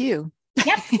how we do?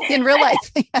 Yep. In real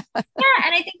life. Yeah.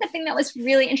 And I think the thing that was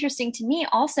really interesting to me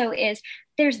also is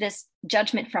there's this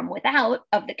judgment from without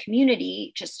of the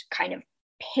community, just kind of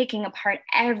picking apart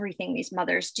everything these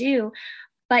mothers do.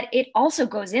 But it also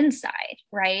goes inside,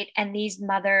 right? And these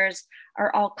mothers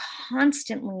are all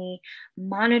constantly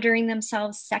monitoring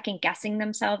themselves, second guessing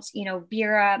themselves.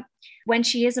 Vera, when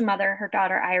she is a mother, her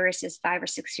daughter Iris is 5 or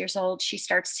 6 years old. She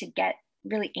starts to get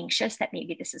really anxious that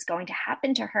maybe this is going to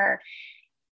happen to her.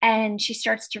 And she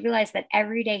starts to realize that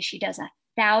every day she does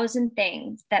 1,000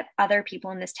 things that other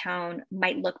people in this town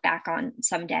might look back on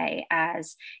someday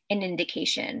as an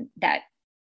indication that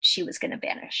she was going to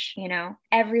vanish.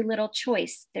 Every little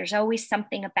choice, there's always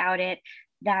something about it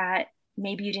that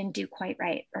maybe you didn't do quite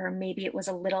right, or maybe it was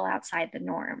a little outside the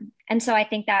norm. And so I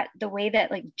think that the way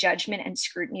that like judgment and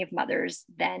scrutiny of mothers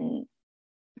then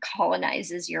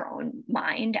colonizes your own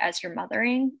mind as you're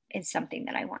mothering is something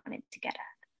that I wanted to get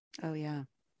at. Oh, yeah.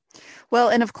 Well,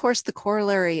 and of course, the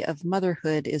corollary of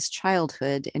motherhood is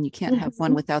childhood, and you can't have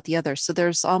one without the other. So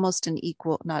there's almost an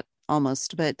equal, not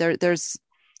almost, but there's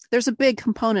a big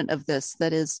component of this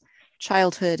that is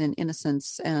childhood and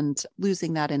innocence, and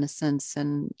losing that innocence,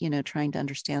 and trying to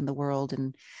understand the world.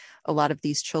 And a lot of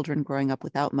these children growing up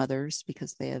without mothers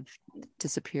because they have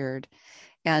disappeared,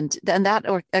 and then that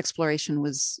exploration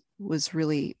was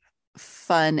really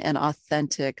fun and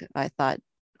authentic, I thought,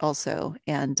 also.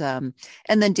 And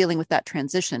then dealing with that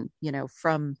transition,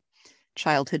 from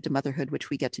childhood to motherhood, which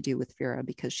we get to do with Vera,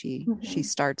 because she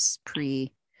starts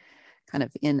kind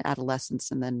of in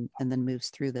adolescence and then moves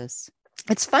through this.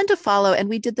 It's fun to follow, and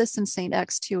we did this in Saint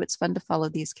X too. It's fun to follow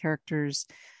these characters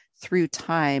through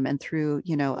time and through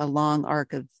a long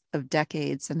arc of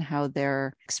decades, and how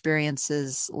their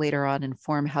experiences later on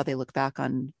inform how they look back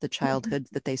on the childhood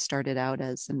that they started out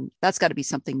as. And that's got to be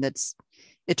something that's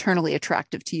eternally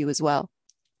attractive to you as well.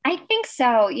 I think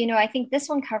so. I think this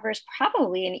one covers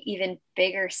probably an even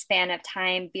bigger span of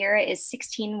time. Vera is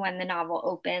 16 when the novel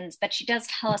opens, but she does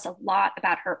tell us a lot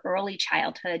about her early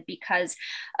childhood because,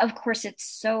 of course,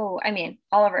 all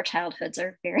of our childhoods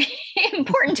are very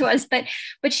important to us,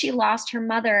 but she lost her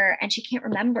mother and she can't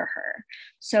remember her.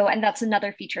 So, and that's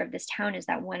another feature of this town, is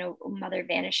that when a mother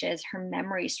vanishes, her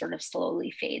memory sort of slowly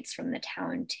fades from the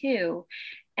town too.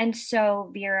 And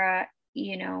so Vera,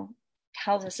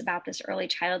 tells us about this early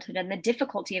childhood and the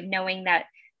difficulty of knowing that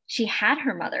she had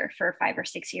her mother for 5 or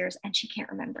 6 years and she can't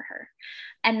remember her.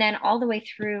 And then all the way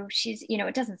through, she's,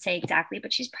 it doesn't say exactly,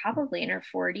 but she's probably in her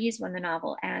 40s when the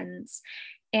novel ends.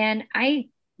 And I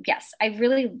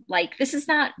really like, this is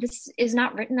not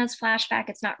written as flashback.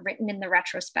 It's not written in the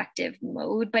retrospective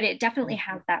mode, but it definitely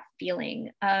has that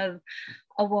feeling of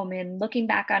a woman looking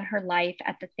back on her life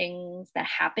at the things that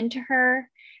happened to her,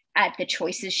 at the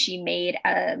choices she made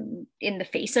in the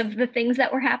face of the things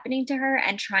that were happening to her,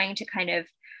 and trying to kind of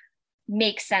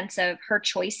make sense of her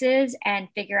choices and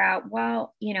figure out,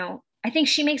 well, I think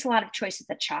she makes a lot of choices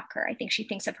that shock her. I think she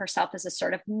thinks of herself as a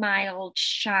sort of mild,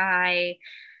 shy,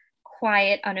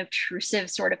 quiet, unobtrusive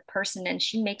sort of person. And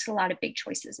she makes a lot of big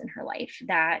choices in her life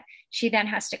that she then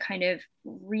has to kind of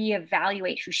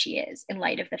reevaluate who she is in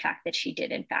light of the fact that she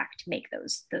did, in fact, make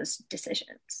those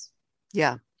decisions.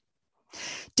 Yeah.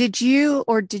 Did you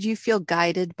feel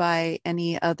guided by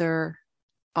any other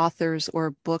authors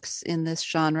or books in this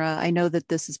genre? I know that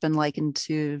this has been likened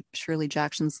to Shirley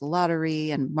Jackson's The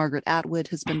Lottery, and Margaret Atwood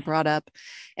has been brought up.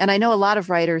 And I know a lot of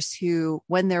writers who,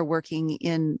 when they're working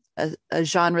in a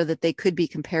genre that they could be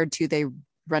compared to, they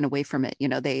run away from it.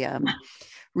 They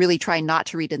really try not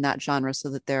to read in that genre so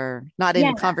that they're not in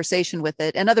Yeah. conversation with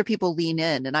it. And other people lean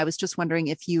in. And I was just wondering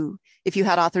if you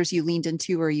had authors you leaned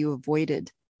into or you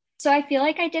avoided. So I feel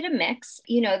like I did a mix.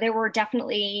 There were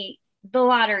definitely, The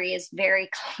Lottery is very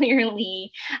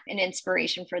clearly an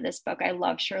inspiration for this book. I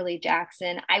love Shirley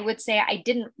Jackson. I would say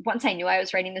once I knew I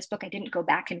was writing this book, I didn't go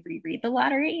back and reread The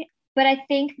Lottery. But I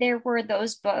think there were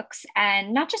those books,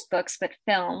 and not just books, but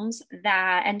films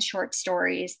and short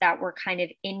stories that were kind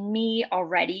of in me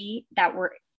already, that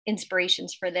were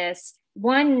inspirations for this.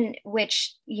 One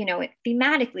which,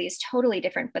 thematically is totally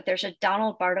different, but there's a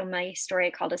Donald Barthelme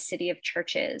story called A City of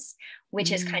Churches,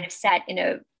 which is kind of set in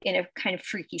a kind of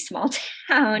freaky small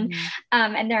town.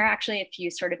 And there are actually a few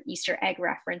sort of Easter egg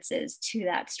references to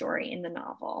that story in the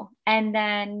novel. And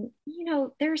then,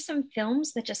 there's some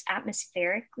films that just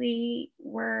atmospherically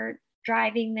were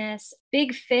driving this.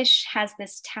 Big Fish has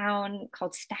this town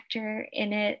called Spectre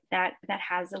in it that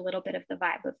has a little bit of the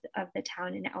vibe of the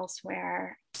town and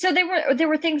elsewhere. So there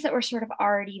were things that were sort of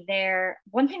already there.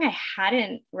 One thing I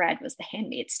hadn't read was The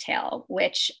Handmaid's Tale,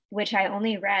 which I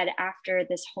only read after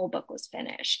this whole book was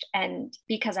finished, and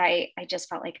because I just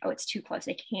felt like, oh, it's too close,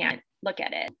 I can't look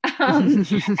at it.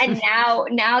 And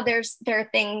now there are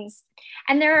things,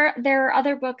 and there are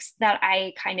other books that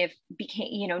I kind of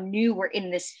knew were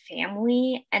in this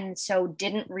family, and so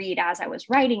didn't read as I was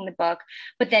writing the book,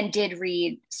 but then did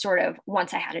read sort of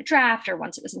once I had a draft or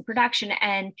once it was in production,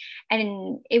 and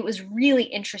it was really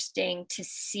interesting to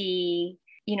see.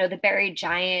 The Buried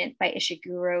Giant by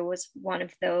Ishiguro was one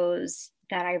of those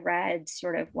that I read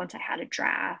sort of once I had a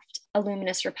draft. A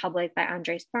Luminous Republic by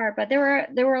Andres Barba.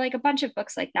 There were like a bunch of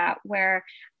books like that where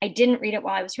I didn't read it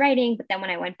while I was writing, but then when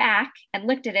I went back and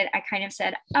looked at it, I kind of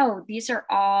said, oh, these are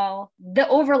all, the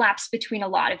overlaps between a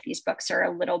lot of these books are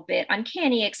a little bit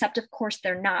uncanny, except of course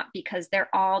they're not, because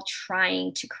they're all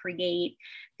trying to create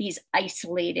these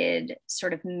isolated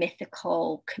sort of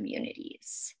mythical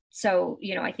communities. So,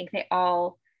 I think they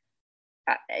all,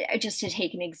 just to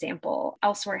take an example,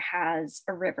 Elsewhere has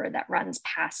a river that runs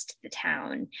past the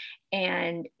town,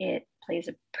 and it plays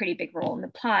a pretty big role in the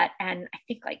plot. And I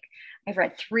think I've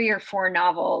read 3 or 4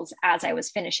 novels as I was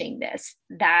finishing this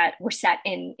that were set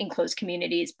in enclosed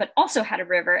communities, but also had a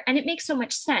river. And it makes so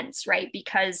much sense, right?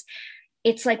 Because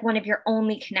it's like one of your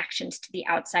only connections to the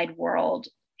outside world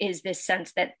is this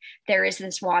sense that there is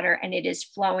this water and it is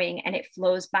flowing, and it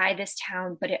flows by this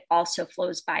town, but it also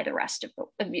flows by not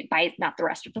the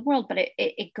rest of the world, but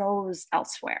it goes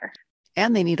elsewhere.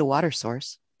 And they need a water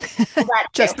source, well,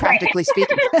 just practically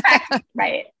speaking.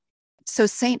 Right. So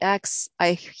Saint X,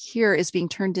 I hear, is being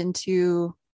turned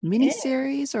into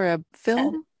miniseries or a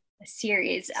film? A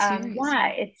series. Yeah,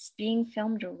 it's being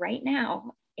filmed right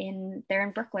now. They're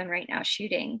in Brooklyn right now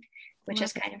shooting, which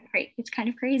is kind of great. It's kind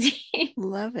of crazy.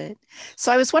 Love it.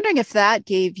 So I was wondering if that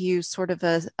gave you sort of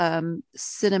a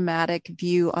cinematic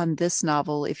view on this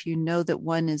novel, if you know that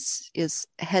one is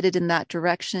headed in that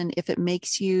direction, if it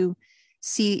makes you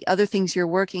see other things you're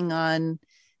working on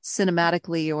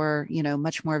cinematically or,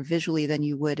 much more visually than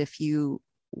you would if you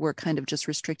were kind of just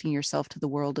restricting yourself to the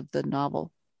world of the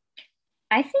novel.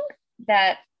 I think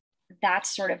that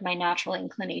that's sort of my natural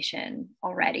inclination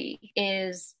already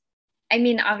is,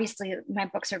 obviously my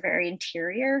books are very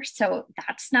interior, so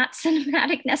that's not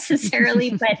cinematic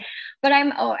necessarily, but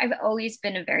I've always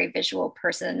been a very visual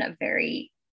person, a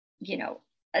very,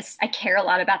 I care a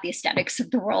lot about the aesthetics of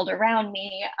the world around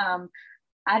me.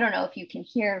 I don't know if you can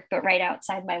hear, but right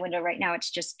outside my window right now, it's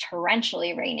just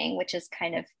torrentially raining, which is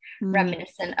kind of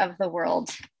reminiscent of the world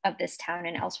of this town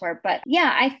and elsewhere. But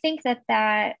yeah, I think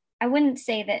that I wouldn't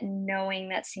say that knowing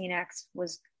that Saint X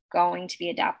was going to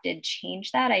be adapted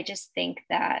changed that. I just think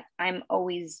that I'm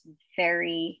always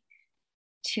very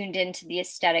tuned into the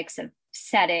aesthetics of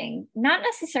setting, not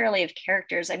necessarily of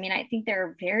characters. I think there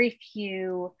are very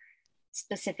few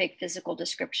specific physical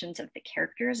descriptions of the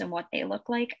characters and what they look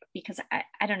like, because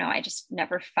I don't know, I just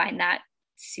never find that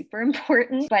super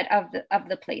important, but of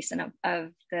the place and of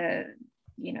the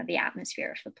the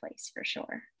atmosphere of the place for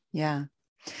sure. Yeah.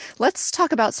 Let's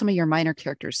talk about some of your minor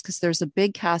characters because there's a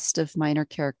big cast of minor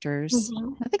characters.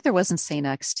 Mhm. I think there was in Saint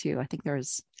X too. I think there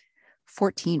was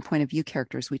 14 point of view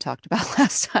characters we talked about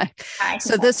last time. I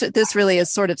So think that's this really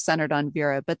is sort of centered on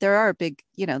Vera, but there are a big,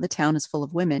 the town is full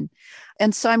of women.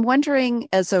 And so I'm wondering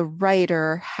as a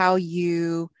writer how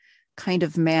you kind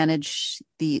of manage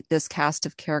this cast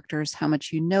of characters, how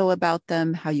much you know about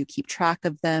them, how you keep track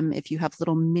of them, if you have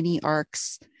little mini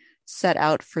arcs set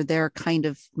out for their kind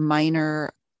of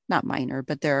minor, not minor,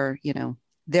 but their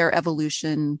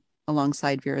evolution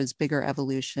alongside Vera's bigger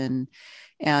evolution.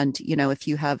 And, if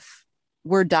you have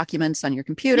Word documents on your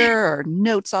computer or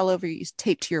notes all over you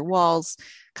taped to your walls,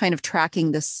 kind of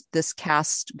tracking this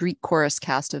cast, Greek chorus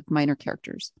cast of minor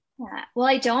characters. yeah. Well,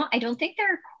 I don't think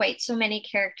there are quite so many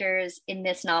characters in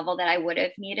this novel that I would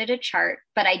have needed a chart,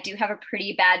 but I do have a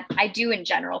pretty bad, I do in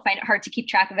general find it hard to keep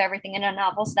track of everything in a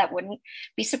novel, so that wouldn't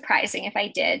be surprising if I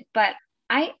did. But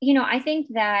I think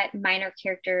that minor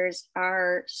characters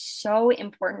are so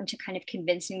important to kind of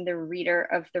convincing the reader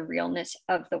of the realness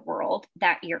of the world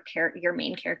that your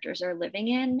main characters are living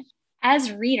in.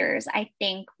 As readers, I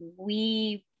think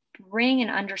we bring an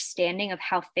understanding of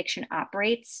how fiction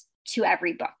operates to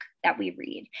every book that we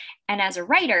read. And as a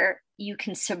writer, you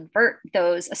can subvert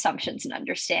those assumptions and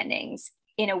understandings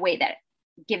in a way that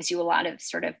gives you a lot of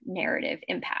sort of narrative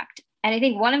impact. And I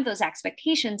think one of those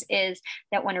expectations is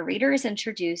that when a reader is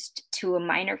introduced to a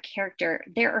minor character,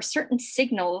 there are certain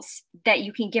signals that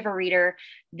you can give a reader.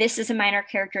 This is a minor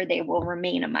character, they will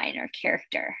remain a minor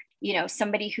character.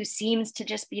 Somebody who seems to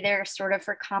just be there sort of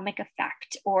for comic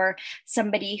effect, or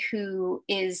somebody who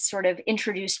is sort of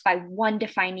introduced by one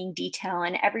defining detail.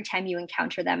 And every time you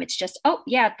encounter them, it's just, oh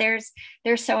yeah, there's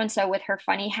so-and-so with her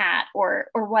funny hat or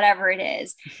whatever it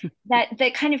is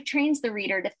that kind of trains the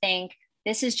reader to think,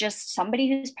 this is just somebody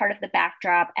who's part of the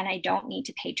backdrop and I don't need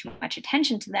to pay too much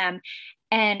attention to them.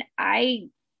 And I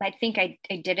think I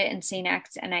did it in St.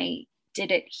 X and I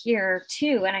did it here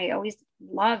too. And I always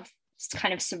love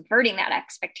kind of subverting that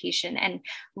expectation and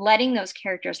letting those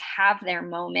characters have their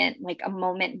moment, like a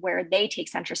moment where they take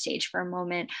center stage for a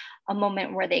moment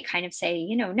where they kind of say,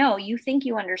 no, you think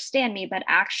you understand me, but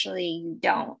actually you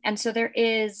don't. And so there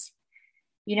is,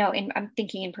 I'm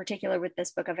thinking in particular with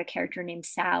this book of a character named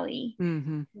Sally,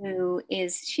 Mm-hmm.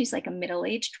 she's like a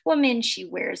middle-aged woman. She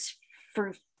wears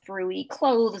frou-frou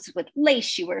clothes with lace.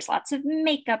 She wears lots of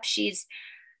makeup.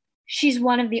 She's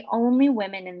one of the only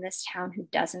women in this town who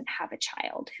doesn't have a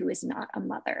child, who is not a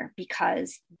mother,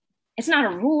 because it's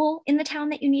not a rule in the town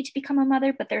that you need to become a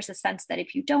mother, but there's a sense that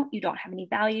if you don't have any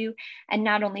value. And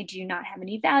not only do you not have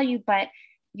any value, but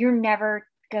you're never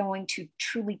going to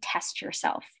truly test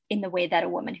yourself in the way that a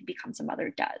woman who becomes a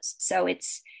mother does. So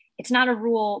it's not a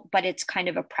rule, but it's kind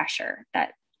of a pressure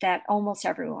that almost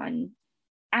everyone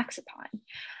acts upon.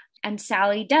 And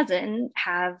Sally doesn't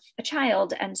have a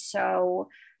child. And so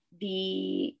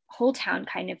the whole town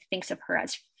kind of thinks of her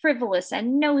as frivolous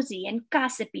and nosy and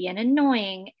gossipy and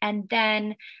annoying. And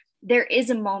then there is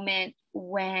a moment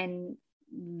when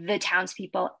the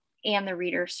townspeople and the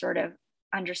reader sort of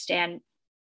understand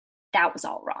that was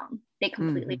all wrong. They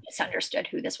completely Mm-hmm. misunderstood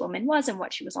who this woman was and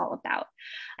what she was all about.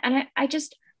 And I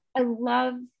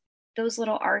love those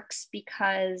little arcs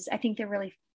because I think they're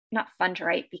really not fun to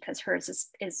write because hers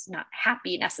is not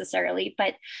happy necessarily,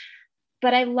 but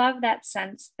I love that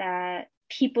sense that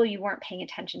people you weren't paying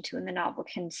attention to in the novel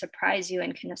can surprise you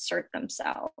and can assert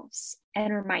themselves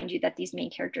and remind you that these main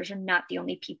characters are not the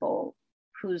only people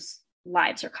whose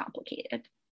lives are complicated.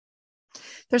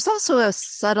 There's also a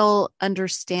subtle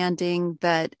understanding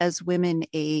that as women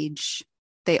age,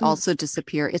 they Mm, also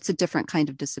disappear. It's a different kind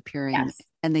of disappearing, yes.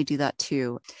 and they do that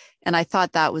too. And I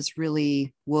thought that was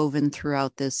really woven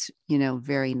throughout this,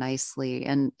 very nicely.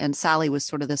 And Sally was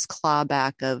sort of this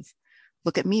clawback of,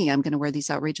 look at me, I'm going to wear these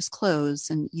outrageous clothes,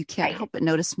 and you can't Right. help but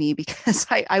notice me because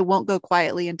I won't go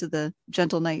quietly into the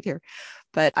gentle night here.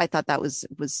 But I thought that was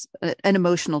an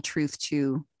emotional truth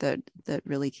too that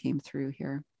really came through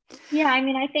here. Yeah, I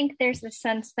mean, I think there's the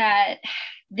sense that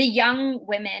the young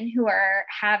women who are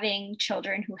having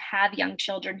children, who have young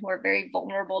children, who are very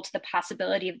vulnerable to the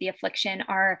possibility of the affliction,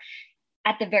 are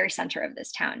at the very center of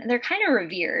this town. And they're kind of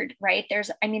revered, right?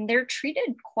 They're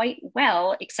treated quite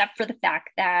well, except for the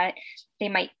fact that they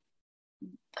might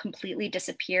completely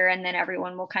disappear and then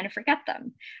everyone will kind of forget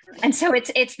them. And so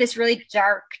it's this really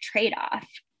dark trade-off.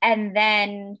 And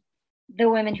then the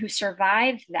women who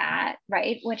survive that,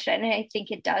 right? Which, and I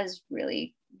think it does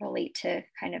really relate to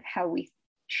kind of how we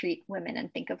treat women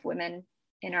and think of women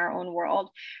in our own world,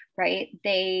 right?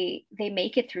 They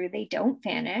make it through, they don't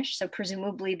vanish, so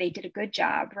presumably they did a good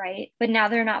job, right? But now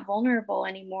they're not vulnerable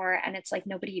anymore, and it's like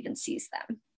nobody even sees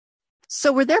them.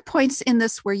 So were there points in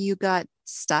this where you got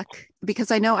stuck?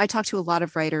 Because I know I talk to a lot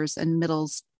of writers and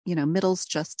middles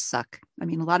just suck. I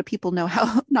mean, a lot of people know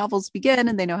how novels begin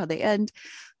and they know how they end,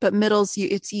 but middles,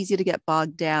 it's easy to get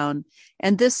bogged down.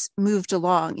 And this moved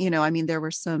along, I mean, there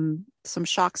were some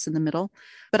shocks in the middle,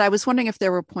 but I was wondering if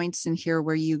there were points in here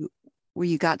where you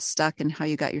got stuck and how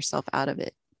you got yourself out of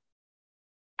it.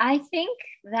 I think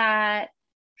that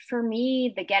for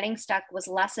me, the getting stuck was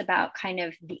less about kind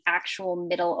of the actual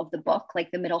middle of the book,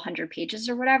 like the middle 100 pages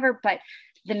or whatever, but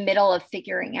the middle of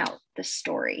figuring out the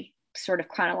story sort of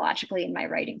chronologically in my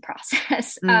writing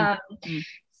process. Mm, mm,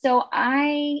 So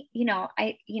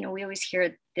we always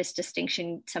hear this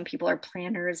distinction. Some people are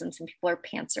planners and some people are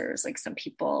pantsers. Like some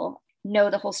people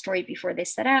know the whole story before they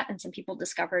set out, and some people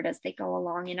discover it as they go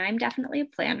along. And I'm definitely a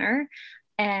planner.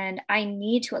 And I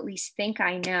need to at least think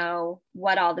I know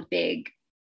what all the big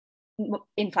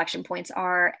inflection points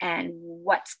are and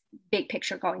what's big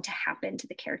picture going to happen to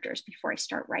the characters before I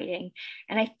start writing.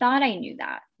 And I thought I knew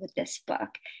that with this book.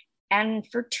 And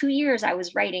for 2 years, I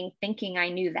was writing thinking I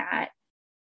knew that.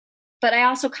 But I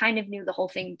also kind of knew the whole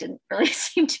thing didn't really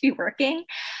seem to be working.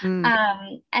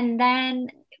 mm. And then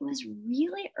it was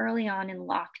really early on in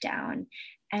lockdown.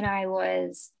 And I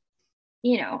was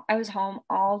home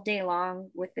all day long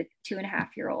with the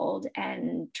 2.5-year-old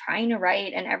and trying to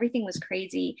write, and everything was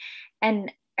crazy.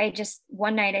 And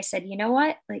one night I said, you know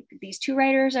what? Like these two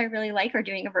writers I really like are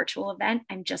doing a virtual event.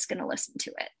 I'm just going to listen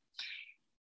to it.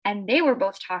 And they were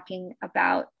both talking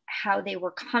about how they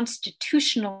were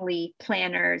constitutionally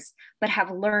planners, but have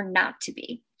learned not to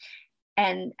be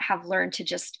and have learned to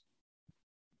just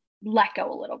let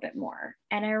go a little bit more.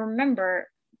 And I remember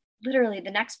literally the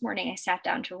next morning I sat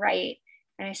down to write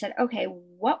and I said, okay,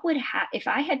 what would happen if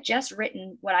I had just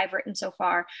written what I've written so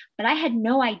far, but I had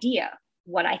no idea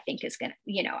what I think is going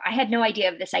to, I had no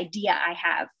idea of this idea I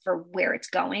have for where it's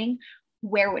going.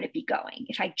 Where would it be going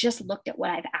if I just looked at what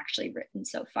I've actually written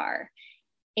so far?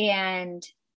 And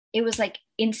it was like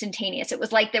instantaneous. It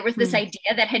was like there was this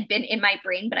idea that had been in my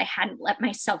brain, but I hadn't let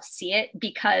myself see it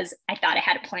because I thought I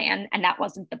had a plan and that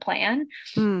wasn't the plan.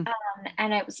 Mm.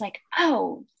 And it was like,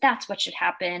 oh, that's what should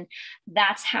happen.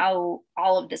 That's how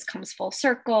all of this comes full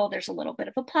circle. There's a little bit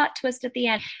of a plot twist at the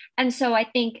end. And so I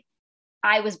think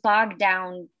I was bogged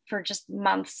down for just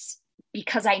months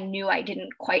because I knew I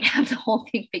didn't quite have the whole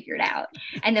thing figured out.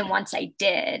 And then once I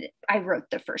did, I wrote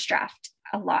the first draft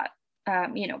a lot,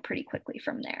 pretty quickly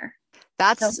from there.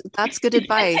 That's good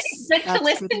advice. To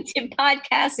listen to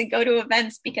podcasts and go to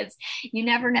events because you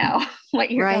never know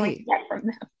what you're going to get from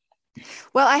them.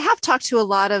 Well, I have talked to a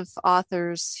lot of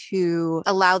authors who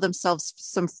allow themselves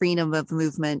some freedom of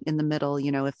movement in the middle.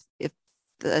 If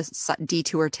the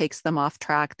detour takes them off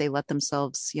track, they let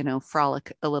themselves,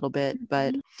 frolic a little bit. Mm-hmm.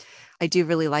 But I do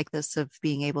really like this of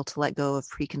being able to let go of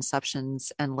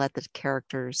preconceptions and let the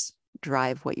characters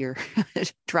drive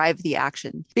drive the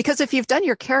action. Because if you've done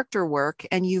your character work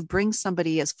and you bring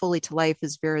somebody as fully to life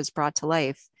as Vera's brought to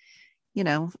life,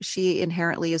 she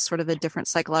inherently is sort of a different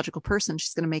psychological person.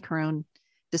 She's going to make her own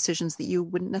decisions that you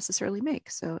wouldn't necessarily make.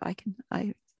 So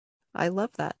I love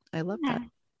that. I love that.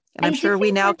 And I'm sure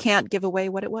we now can't give away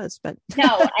what it was, but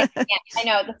no, I can't. I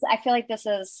know. I feel like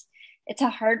it's a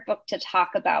hard book to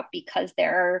talk about because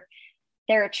there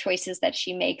are choices that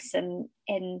she makes, and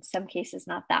in some cases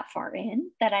not that far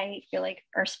in, that I feel like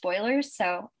are spoilers.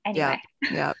 So anyway,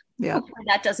 yeah.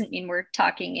 That doesn't mean we're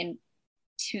talking in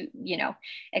too,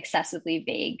 excessively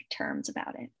vague terms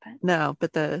about it. But no,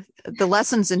 but the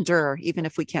lessons endure, even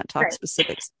if we can't talk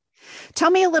specifics. Tell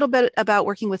me a little bit about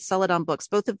working with Celadon Books.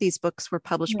 Both of these books were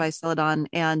published by Celadon.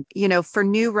 And, for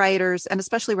new writers, and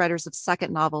especially writers of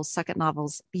second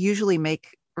novels usually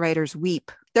make writers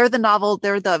weep. They're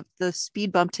the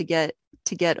speed bump to get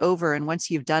over. And once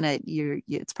you've done it,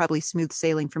 it's probably smooth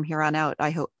sailing from here on out.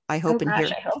 I hope. I hope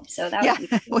so.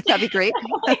 Would that be great?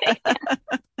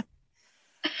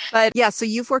 But yeah, so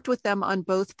you've worked with them on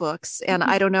both books. And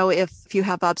I don't know if you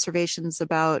have observations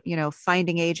about,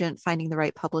 finding agent, finding the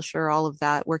right publisher, all of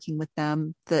that, working with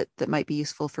them that might be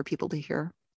useful for people to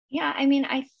hear. Yeah, I mean,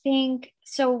 I think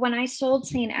so. When I sold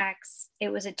Saint X, it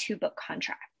was a 2-book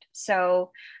contract.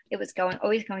 So it was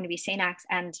always going to be Saint X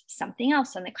and something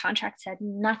else. And the contract said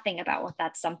nothing about what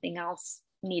that something else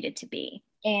needed to be.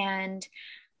 And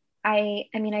I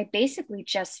basically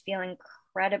just feel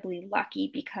incredibly lucky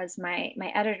because my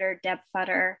editor, Deb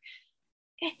Futter,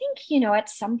 I think, at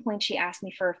some point she asked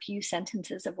me for a few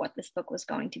sentences of what this book was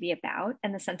going to be about.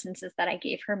 And the sentences that I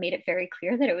gave her made it very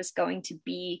clear that it was going to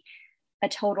be a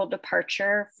total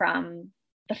departure from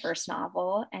the first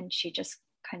novel. And she just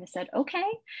kind of said, okay.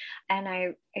 And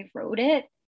I wrote it.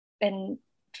 And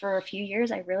for a few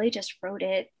years, I really just wrote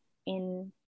it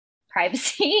in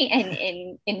privacy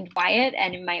and in quiet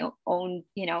and in my own,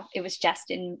 it was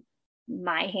just in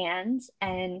my hands.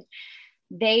 And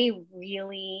they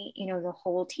really, the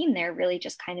whole team there really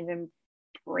just kind of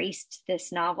embraced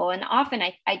this novel. And often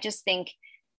I just think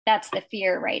that's the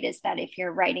fear, right? Is that if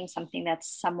you're writing something that's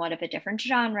somewhat of a different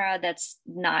genre, that's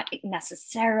not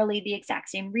necessarily the exact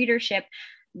same readership,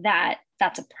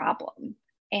 that's a problem.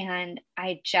 And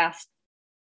I just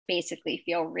basically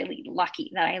feel really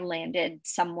lucky that I landed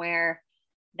somewhere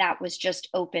that was just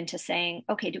open to saying,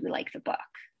 okay, do we like the book?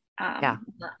 Yeah.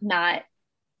 Not,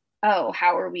 oh,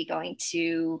 how are we going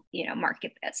to,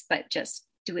 market this, but just,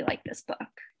 do we like this book?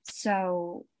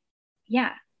 So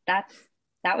yeah, that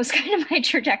was kind of my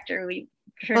trajectory.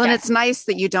 Well, and it's nice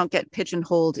that you don't get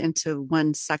pigeonholed into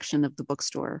one section of the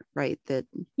bookstore, right? That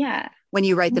Yeah. when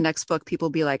you write the next book, people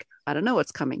be like, I don't know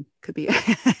what's coming. Could be.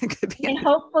 And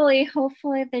hopefully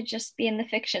they'd just be in the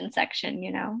fiction section,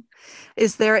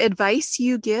 Is there advice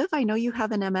you give? I know you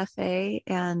have an MFA,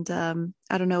 and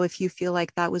I don't know if you feel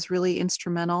like that was really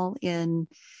instrumental in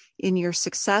your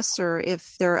success, or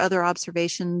if there are other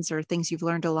observations or things you've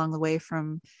learned along the way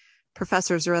from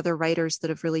professors or other writers that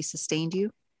have really sustained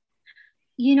you.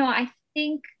 I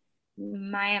think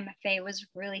my MFA was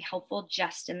really helpful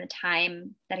just in the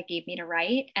time that it gave me to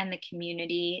write and the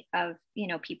community of,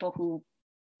 people who,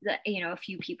 a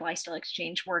few people I still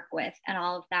exchange work with and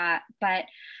all of that. But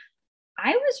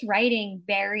I was writing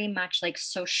very much like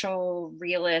social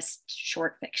realist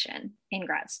short fiction in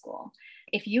grad school.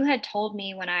 If you had told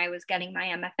me when I was getting my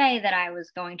MFA that I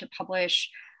was going to publish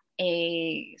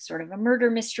a sort of a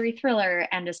murder mystery thriller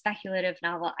and a speculative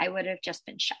novel, I would have just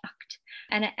been shocked.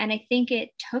 And I think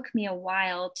it took me a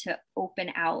while to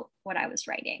open out what I was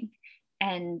writing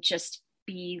and just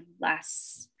be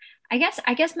less. I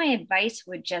guess my advice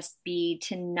would just be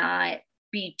to not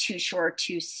be too sure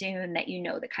too soon that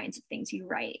the kinds of things you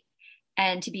write,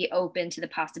 and to be open to the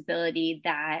possibility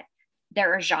that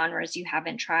there are genres you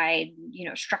haven't tried,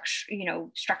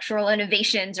 structural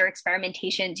innovations or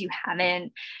experimentations you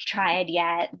haven't tried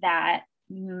yet that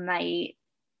might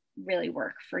really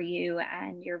work for you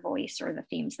and your voice or the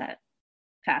themes that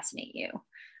fascinate you.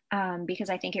 Because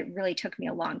I think it really took me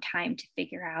a long time to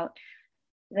figure out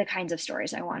the kinds of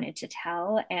stories I wanted to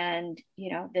tell. And,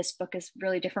 this book is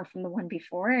really different from the one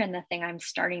before. And the thing I'm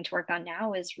starting to work on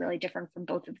now is really different from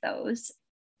both of those.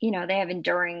 They have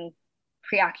enduring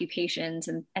preoccupations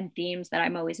and themes that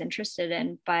I'm always interested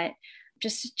in, but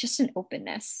just an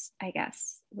openness, I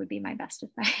guess, would be my best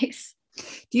advice.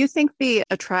 Do you think the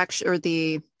attraction or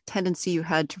the tendency you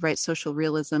had to write social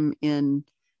realism in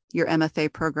your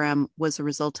MFA program was a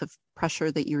result of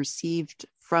pressure that you received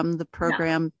from the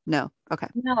program? No. Okay.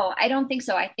 No, I don't think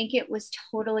so. I think it was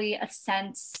totally a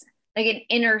sense, like an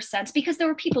inner sense, because there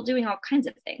were people doing all kinds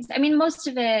of things. I mean, most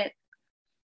of it,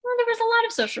 well, there was a lot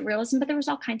of social realism, but there was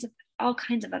all kinds of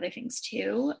other things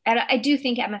too. And I do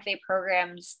think MFA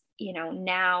programs,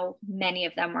 now many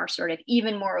of them are sort of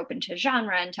even more open to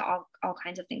genre and to all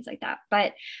kinds of things like that.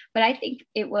 But I think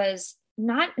it was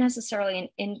not necessarily an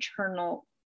internal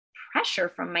pressure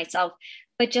from myself,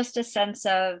 but just a sense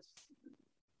of,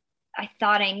 I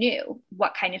thought I knew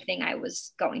what kind of thing I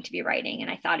was going to be writing. And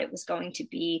I thought it was going to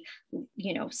be,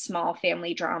 small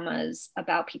family dramas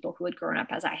about people who had grown up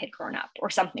as I had grown up or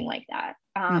something like that.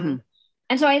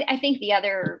 And so I think the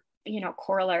other,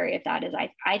 corollary of that is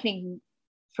I think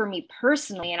for me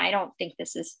personally, and I don't think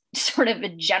this is sort of a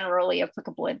generally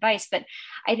applicable advice, but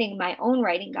I think my own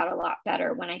writing got a lot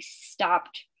better when I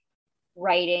stopped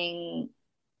writing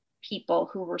people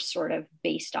who were sort of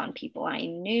based on people I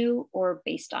knew or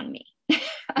based on me.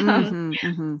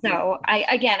 So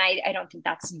I don't think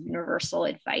that's universal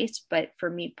advice, but for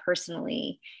me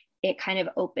personally, it kind of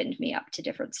opened me up to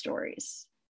different stories.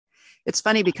 It's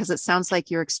funny because it sounds like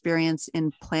your experience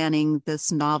in planning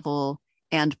this novel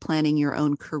and planning your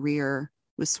own career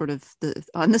was sort of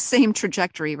on the same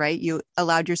trajectory, right? You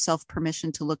allowed yourself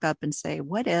permission to look up and say,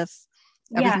 what if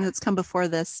everything that's come before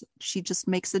this, she just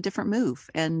makes a different move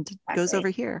and goes over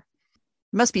here?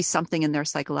 Must be something in there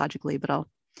psychologically, but I'll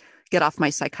get off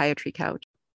my psychiatry couch.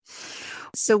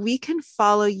 So we can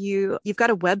follow you. You've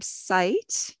got a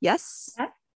website, yes? Yeah.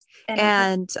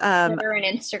 And Twitter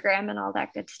and Instagram and all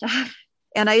that good stuff.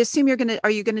 And I assume are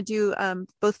you going to do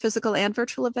both physical and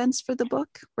virtual events for the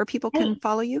book where people can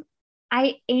follow you?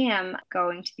 I am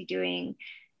going to be doing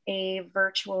a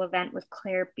virtual event with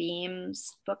Claire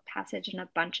Beams, Book Passage, and a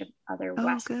bunch of other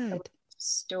West Coast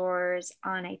stores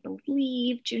on, I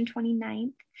believe, June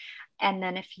 29th. And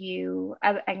then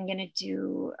I'm going to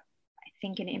do, I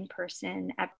think, an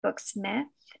in-person at Booksmith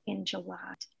in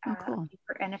July. Cool.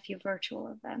 And a few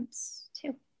virtual events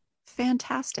too.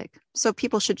 Fantastic. So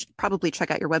people should probably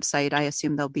check out your website. I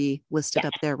assume they'll be listed Yeah,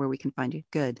 up there where we can find you.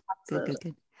 Good, good, absolutely. good,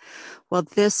 good. Well,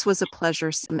 this was a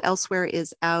pleasure. Elsewhere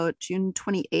is out June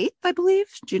 28th, I believe.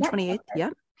 June Yep. 28th. Yeah.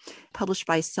 Published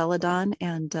by Celadon.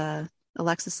 And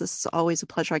Alexis, this is always a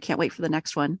pleasure. I can't wait for the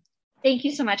next one. Thank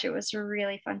you so much. It was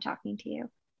really fun talking to you.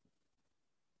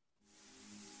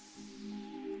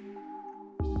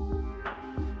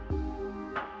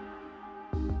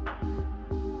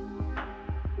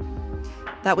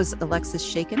 That was Alexis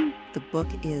Shaken. The book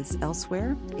is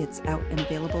Elsewhere. It's out and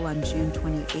available on June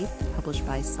 28th, published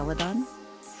by Celadon.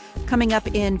 Coming up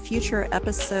in future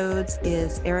episodes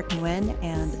is Eric Nguyen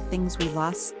and Things We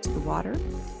Lost to the Water.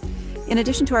 In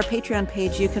addition to our Patreon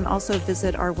page, you can also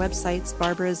visit our websites.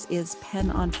 Barbara's is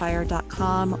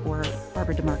penonfire.com or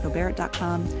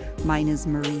barbarademarcobarrett.com. Mine is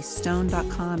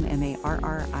mariestone.com,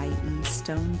 MARRIE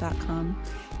stone.com.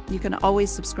 You can always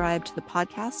subscribe to the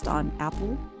podcast on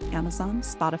Apple, Amazon,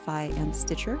 Spotify, and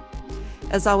Stitcher.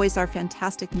 As always, our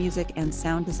fantastic music and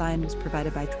sound design was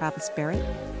provided by Travis Barrett.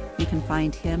 You can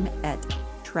find him at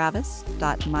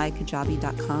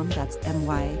travis.mykajabi.com. That's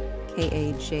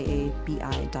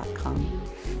mykajabi.com.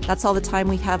 That's all the time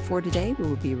we have for today. We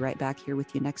will be right back here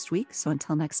with you next week. So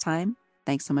until next time,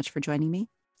 thanks so much for joining me.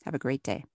 Have a great day.